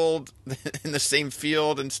field, in the same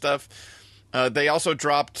field and stuff. They also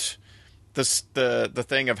dropped the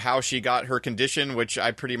thing of how she got her condition, which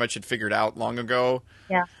I pretty much had figured out long ago.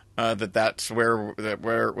 Yeah. That's where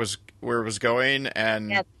it was going,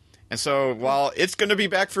 and Yep. And so while it's going to be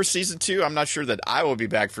back for season 2, I'm not sure that I will be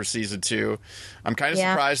back for season 2. I'm kind of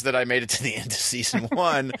surprised that I made it to the end of season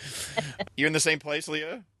 1. You in the same place,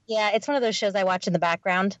 Leah? Yeah, it's one of those shows I watch in the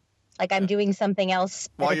background. Like I'm doing something else.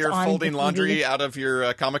 While you're on folding the laundry TV. out of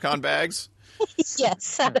your Comic-Con bags?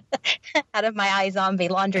 Yes, out of my iZombie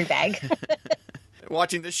laundry bag.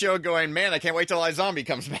 Watching this show going, man, I can't wait till iZombie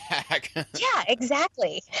comes back. Yeah,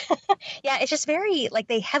 exactly. Yeah, it's just very, like,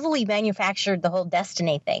 they heavily manufactured the whole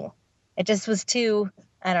Destiny thing. It just was too,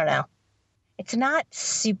 I don't know. It's not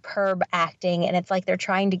superb acting, and it's like they're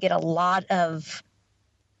trying to get a lot of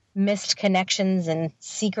missed connections and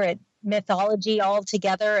secret mythology all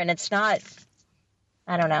together, and it's not,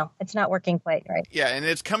 I don't know, it's not working quite right. Yeah, and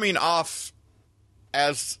it's coming off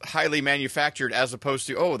as highly manufactured as opposed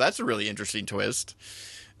to, oh, that's a really interesting twist.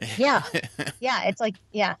 Yeah. Yeah, it's like,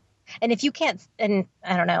 yeah. And if you can't, and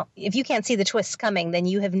I don't know, if you can't see the twists coming, then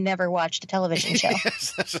you have never watched a television show.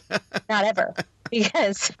 Not ever.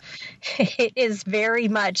 Because it is very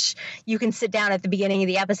much, you can sit down at the beginning of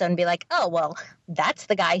the episode and be like, oh, well, that's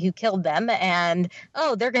the guy who killed them. And,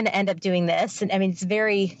 oh, they're going to end up doing this. And I mean, it's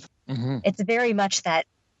very much that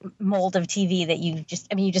mold of TV that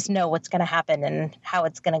you just know what's going to happen and how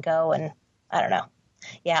it's going to go. And I don't know.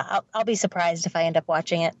 Yeah, I'll be surprised if I end up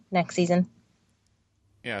watching it next season.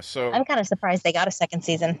 Yeah, so I'm kind of surprised they got a second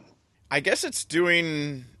season. I guess it's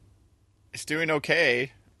doing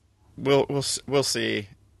okay. We'll see.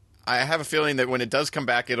 I have a feeling that when it does come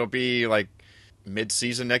back, it'll be like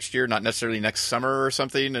mid-season next year, not necessarily next summer or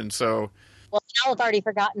something. And so, well, I've already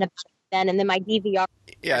forgotten about it then, and then my DVR.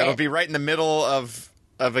 Yeah, it'll be right in the middle of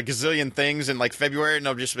a gazillion things in like February, and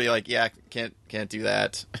I'll just be like, yeah, can't do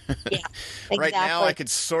that. Yeah, exactly. Right now, I could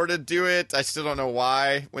sort of do it. I still don't know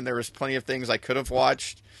why. When there was plenty of things I could have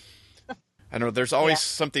watched. I know there's always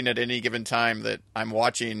something at any given time that I'm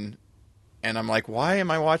watching, and I'm like, why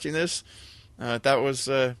am I watching this? That was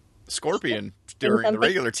Scorpion during the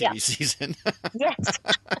regular TV season. Yes,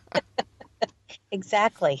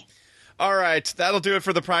 exactly. All right, that'll do it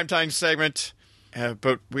for the primetime segment.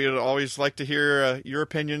 But we'd always like to hear your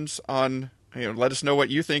opinions on, let us know what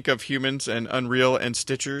you think of Humans and Unreal and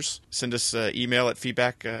Stitchers. Send us email at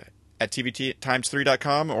feedback at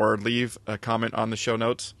tvtimes3.com or leave a comment on the show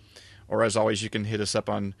notes. Or as always, you can hit us up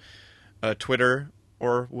on Twitter,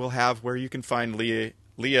 or we'll have where you can find Leah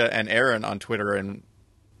and Aaron on Twitter, and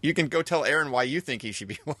you can go tell Aaron why you think he should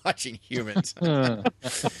be watching Humans. I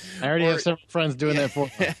already have several friends doing that for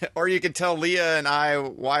me. Or you can tell Leah and I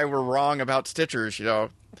why we're wrong about Stitchers,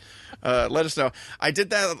 Let us know. I did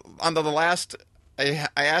that on the last... I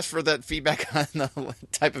asked for that feedback on the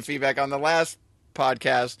type of feedback on the last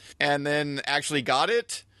podcast, and then actually got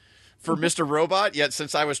it for Mr. Robot, yet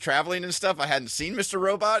since I was traveling and stuff, I hadn't seen Mr.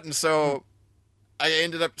 Robot, and so... I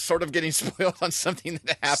ended up sort of getting spoiled on something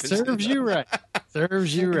that happened. Serves you right.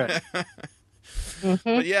 Serves you right.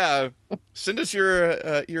 But yeah, send us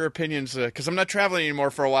your opinions because I'm not traveling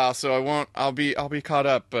anymore for a while, so I won't. I'll be caught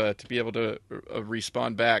up to be able to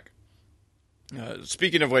respond back.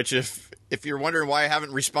 Speaking of which, if you're wondering why I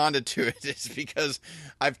haven't responded to it, it's because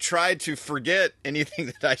I've tried to forget anything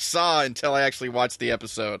that I saw until I actually watched the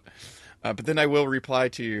episode. But then I will reply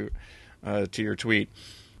to your tweet.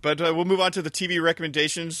 But we'll move on to the TV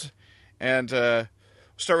recommendations, and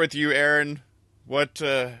start with you, Aaron. What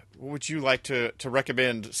would you like to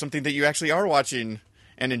recommend? Something that you actually are watching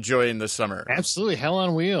and enjoying this summer? Absolutely. Hell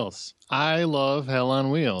on Wheels. I love Hell on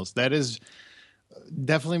Wheels. That is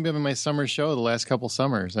definitely been my summer show the last couple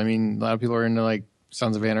summers. I mean, a lot of people are into like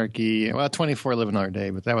Sons of Anarchy. Well, 24 Live Another Day,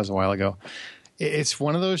 but that was a while ago. It's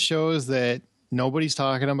one of those shows that nobody's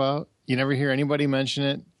talking about. You never hear anybody mention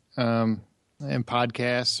it in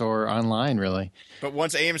podcasts or online, really. But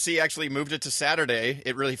once AMC actually moved it to Saturday,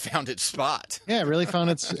 it really found its spot. Yeah, it really found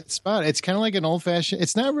its spot. It's kind of like an old-fashioned.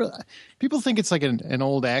 It's not really. People think it's like an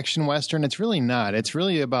old action Western. It's really not. It's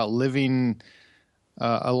really about living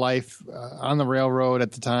a life on the railroad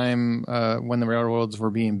at the time when the railroads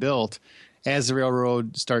were being built, as the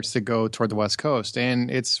railroad starts to go toward the West Coast.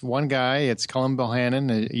 And it's one guy. It's Cullen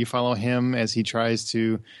Bohannon. You follow him as he tries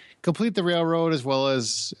to complete the railroad, as well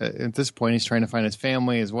as at this point he's trying to find his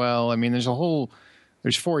family as well. I mean, there's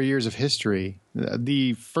 4 years of history.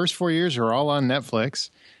 The first 4 years are all on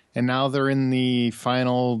Netflix, and now they're in the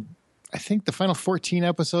final 14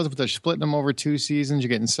 episodes, but they're splitting them over 2 seasons. You're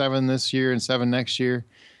getting 7 this year and 7 next year.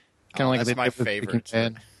 Kind of like that's my favorite.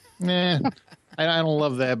 I don't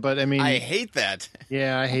love that, but I mean, I hate that.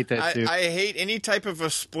 Yeah, I hate that too. I hate any type of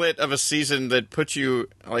a split of a season that puts you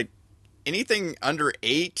like anything under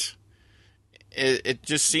 8. It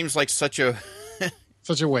just seems like such a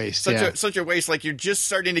waste. Such a waste. Like you're just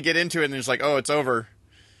starting to get into it, and it's like, oh, it's over.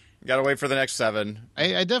 You got to wait for the next 7.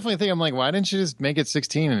 I definitely think I'm like, why didn't you just make it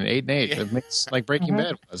 16 and 8 and 8? It makes like Breaking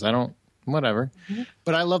Bad was. Whatever.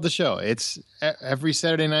 But I love the show. It's every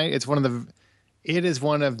Saturday night. It is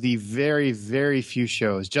one of the very, very few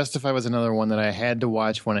shows. Justify was another one that I had to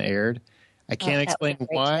watch when it aired. I can't explain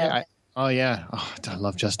why. I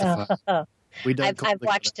love Justify. I've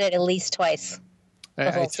watched it at least twice.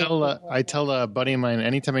 I tell a buddy of mine,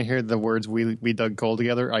 anytime I hear the words "we dug coal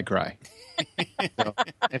together," I cry. So,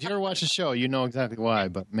 if you ever watch the show, you know exactly why.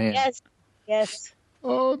 But man, yes.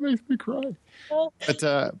 Oh, it makes me cry.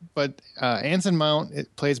 But Anson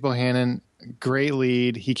Mount plays Bohannon. Great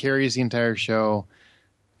lead. He carries the entire show.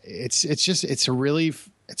 It's a really.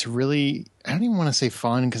 I don't even want to say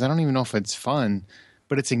fun, because I don't even know if it's fun,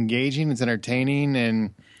 but it's engaging. It's entertaining,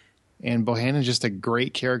 and Bohannon's just a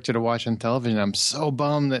great character to watch on television. I'm so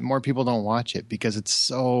bummed that more people don't watch it, because it's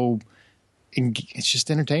just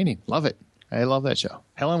entertaining. Love it. I love that show.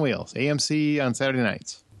 Hell on Wheels, AMC on Saturday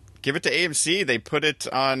nights. Give it to AMC.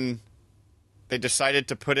 They decided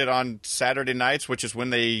to put it on Saturday nights, which is when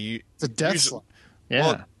they... It's a death slot. Yeah.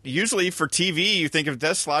 Well, usually for TV, you think of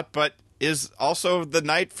death slot, but is also the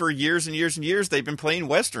night for years and years and years. They've been playing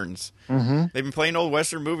Westerns. Mm-hmm. They've been playing old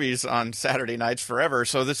Western movies on Saturday nights forever.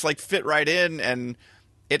 So this like fit right in, and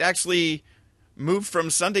it actually moved from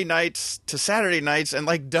Sunday nights to Saturday nights and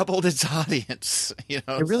like doubled its audience. It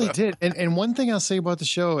really did. And one thing I'll say about the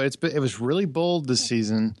show, it was really bold this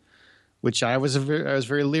season, which I was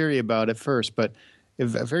very leery about at first, but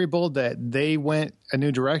very bold that they went a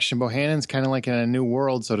new direction. Bohannon's kind of like in a new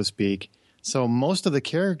world, so to speak. So most of the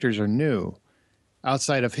characters are new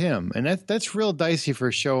outside of him. And that's real dicey for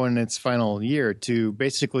a show in its final year to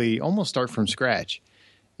basically almost start from scratch.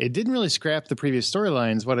 It didn't really scrap the previous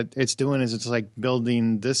storylines. What it's doing is it's like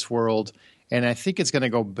building this world. And I think it's going to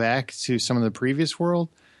go back to some of the previous world.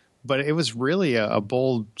 But it was really a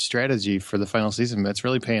bold strategy for the final season. It's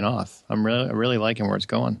really paying off. I'm really liking where it's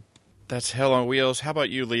going. That's Hell on Wheels. How about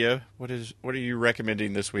you, Leah? What are you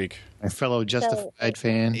recommending this week? My fellow Justified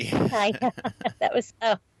fan. That was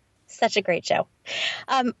such a great show.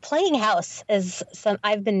 Playing House is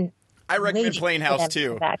I recommend Playing House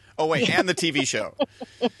too. Oh wait, and the TV show.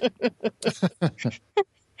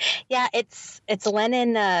 Yeah, it's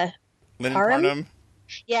Lennon Parham.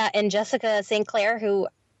 Yeah, and Jessica St. Clair, who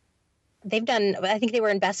they've done. I think they were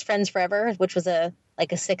in Best Friends Forever, which was a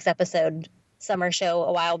 6-episode summer show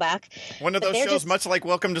a while back. One of those shows, much like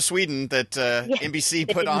Welcome to Sweden, that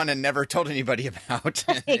NBC put on and never told anybody about.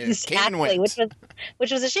 Exactly,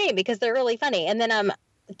 which was a shame, because they're really funny. And then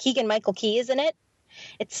Keegan-Michael Key is in it.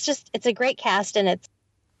 It's a great cast, and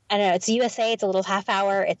it's USA. It's a little half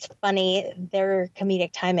hour. It's funny. Their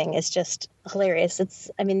comedic timing is just hilarious.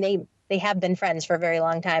 They have been friends for a very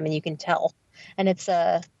long time, and you can tell. And it's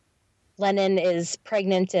Lennon is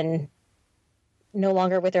pregnant and no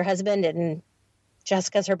longer with her husband, and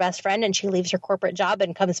Jessica's her best friend, and she leaves her corporate job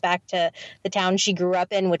and comes back to the town she grew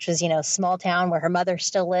up in, which was, small town where her mother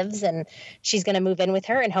still lives, and she's going to move in with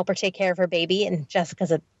her and help her take care of her baby. And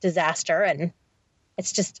Jessica's a disaster, and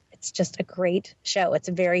it's just a great show. It's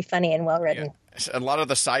very funny and well written. Yeah. A lot of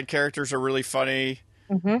the side characters are really funny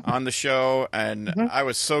on the show, and I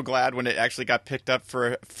was so glad when it actually got picked up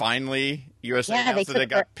for USA announced that it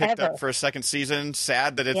got picked up for a second season.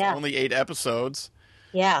 Sad that it's only 8 episodes.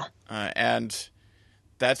 Yeah. And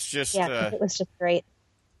that's just... it was just great.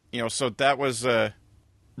 So that was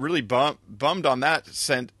really bummed on that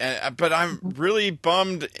scent. But I'm really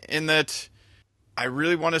bummed in that I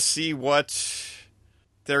really want to see what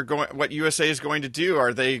USA is going to do.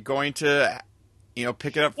 Are they going to,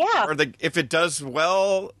 pick it up? Yeah. If it does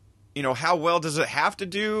well, how well does it have to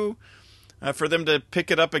do for them to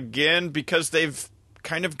pick it up again? Because they've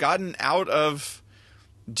kind of gotten out of,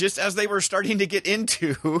 just as they were starting to get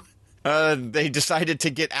into, they decided to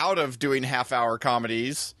get out of doing half-hour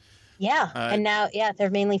comedies. Yeah, and now, they're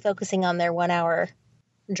mainly focusing on their 1-hour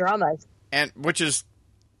dramas. And which is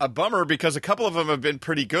a bummer because a couple of them have been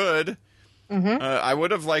pretty good. Mm-hmm. I would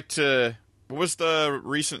have liked to... What was the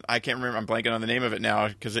recent... I can't remember. I'm blanking on the name of it now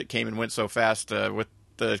because it came and went so fast.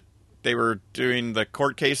 They were doing the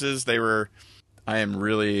court cases. I am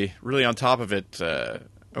really, really on top of it.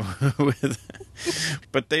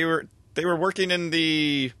 But they were working in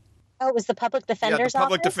the... Oh, it was the public defender's office?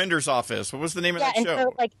 Public defender's office. What was the name of that show? Yeah,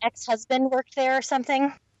 and her ex-husband worked there or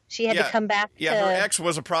something. She had to come back her ex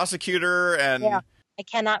was a prosecutor, and... Yeah. I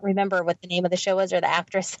cannot remember what the name of the show was or the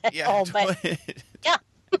actress at all, but... Yeah.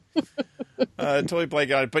 Totally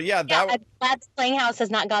blank on it. But I'm glad Playhouse has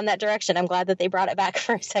not gone that direction. I'm glad that they brought it back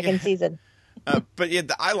for a second season. But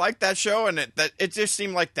I like that show, and it just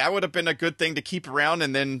seemed like that would have been a good thing to keep around,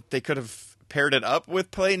 and then they could have paired it up with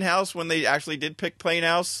Playhouse when they actually did pick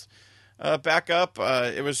Playhouse back up.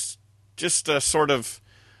 It was just a sort of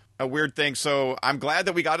a weird thing. So I'm glad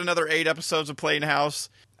that we got another 8 episodes of Playhouse.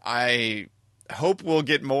 I hope we'll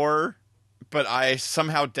get more, but I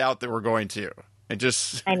somehow doubt that we're going to.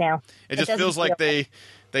 I know. It just feels like they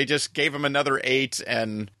just gave him another 8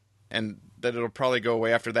 and that it'll probably go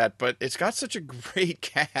away after that. But it's got such a great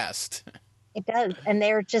cast. It does. And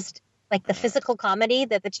they're just like the physical comedy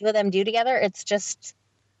that the two of them do together. It's just,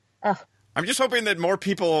 I'm just hoping that more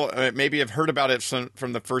people maybe have heard about it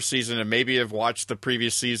from the first season and maybe have watched the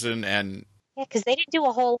previous season. And yeah, because they didn't do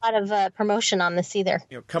a whole lot of promotion on this either.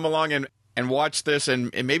 Come along and watch this.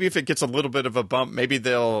 And maybe if it gets a little bit of a bump, maybe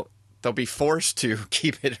they'll be forced to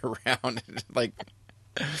keep it around.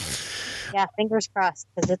 Yeah, fingers crossed,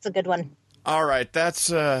 because it's a good one. All right,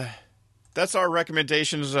 that's our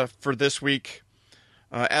recommendations for this week.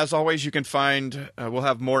 As always, you can find we'll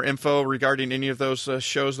have more info regarding any of those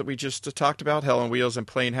shows that we just talked about, Hell on Wheels and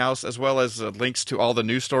Playhouse, as well as links to all the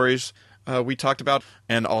news stories we talked about,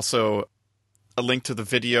 and also a link to the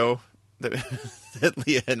video that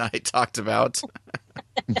Leah and I talked about.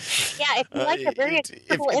 Yeah, if you like a very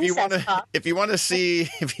acceptable incest talk. If you want to see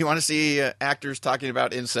actors talking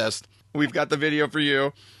about incest, we've got the video for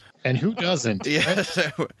you. And who doesn't? Yeah.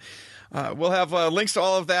 So, we'll have links to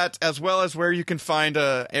all of that, as well as where you can find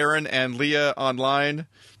Aaron and Leah online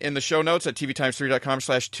in the show notes at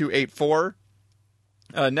tvtimes3.com/284.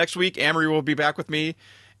 Next week, Amory will be back with me,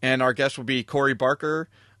 and our guest will be Corey Barker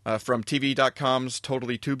from TV.com's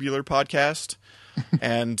Totally Tubular podcast.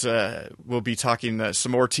 And we'll be talking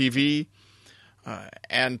some more TV.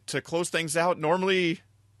 And to close things out, normally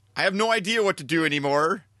I have no idea what to do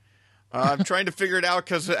anymore. I'm trying to figure it out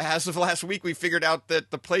because as of last week, we figured out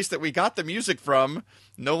that the place that we got the music from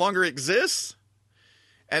no longer exists.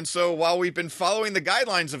 And so while we've been following the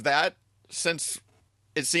guidelines of that, since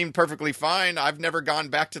it seemed perfectly fine, I've never gone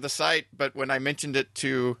back to the site. But when I mentioned it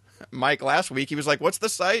to Mike last week, he was like, "What's the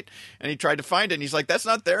site?" And he tried to find it, and he's like, "That's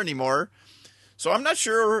not there anymore." So I'm not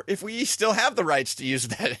sure if we still have the rights to use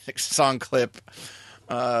that song clip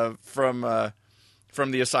from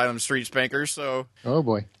the Asylum Street Spankers. So, oh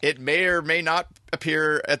boy, it may or may not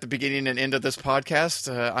appear at the beginning and end of this podcast.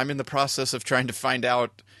 I'm in the process of trying to find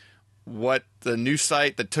out what the new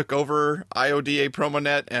site that took over IODA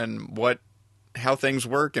Promonet and how things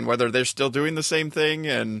work and whether they're still doing the same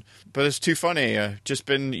thing. But it's too funny. I've just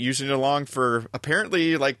been using it along for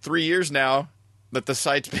apparently like 3 years now that the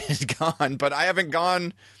site's been gone, but I haven't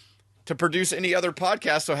gone to produce any other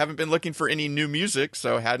podcast, so I haven't been looking for any new music,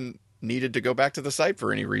 so hadn't needed to go back to the site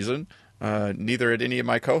for any reason. Neither had any of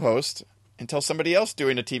my co-hosts, until somebody else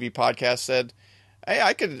doing a TV podcast said, "Hey,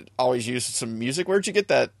 I could always use some music. Where'd you get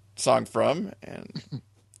that song from?" And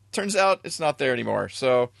turns out it's not there anymore.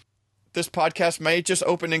 So this podcast may just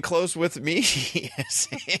open and close with me.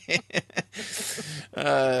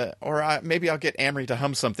 Maybe I'll get Amory to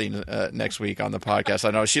hum something next week on the podcast.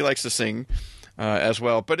 I know she likes to sing as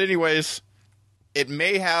well. But anyways, it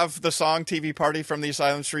may have the song TV Party from the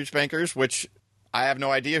Asylum Street Spankers, which I have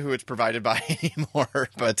no idea who it's provided by anymore,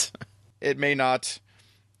 but it may not.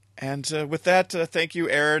 And with that, thank you,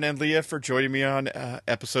 Aaron and Leah, for joining me on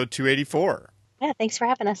episode 284. Yeah, thanks for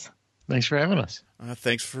having us. Thanks for having us.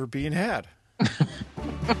 Thanks for being had.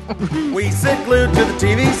 We sit glued to the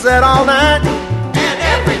TV set all night And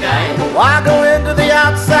every day, Why go into the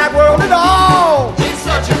outside world at all? it's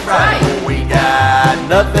such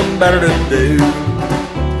nothing better to do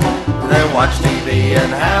than watch TV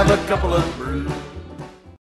and have a couple of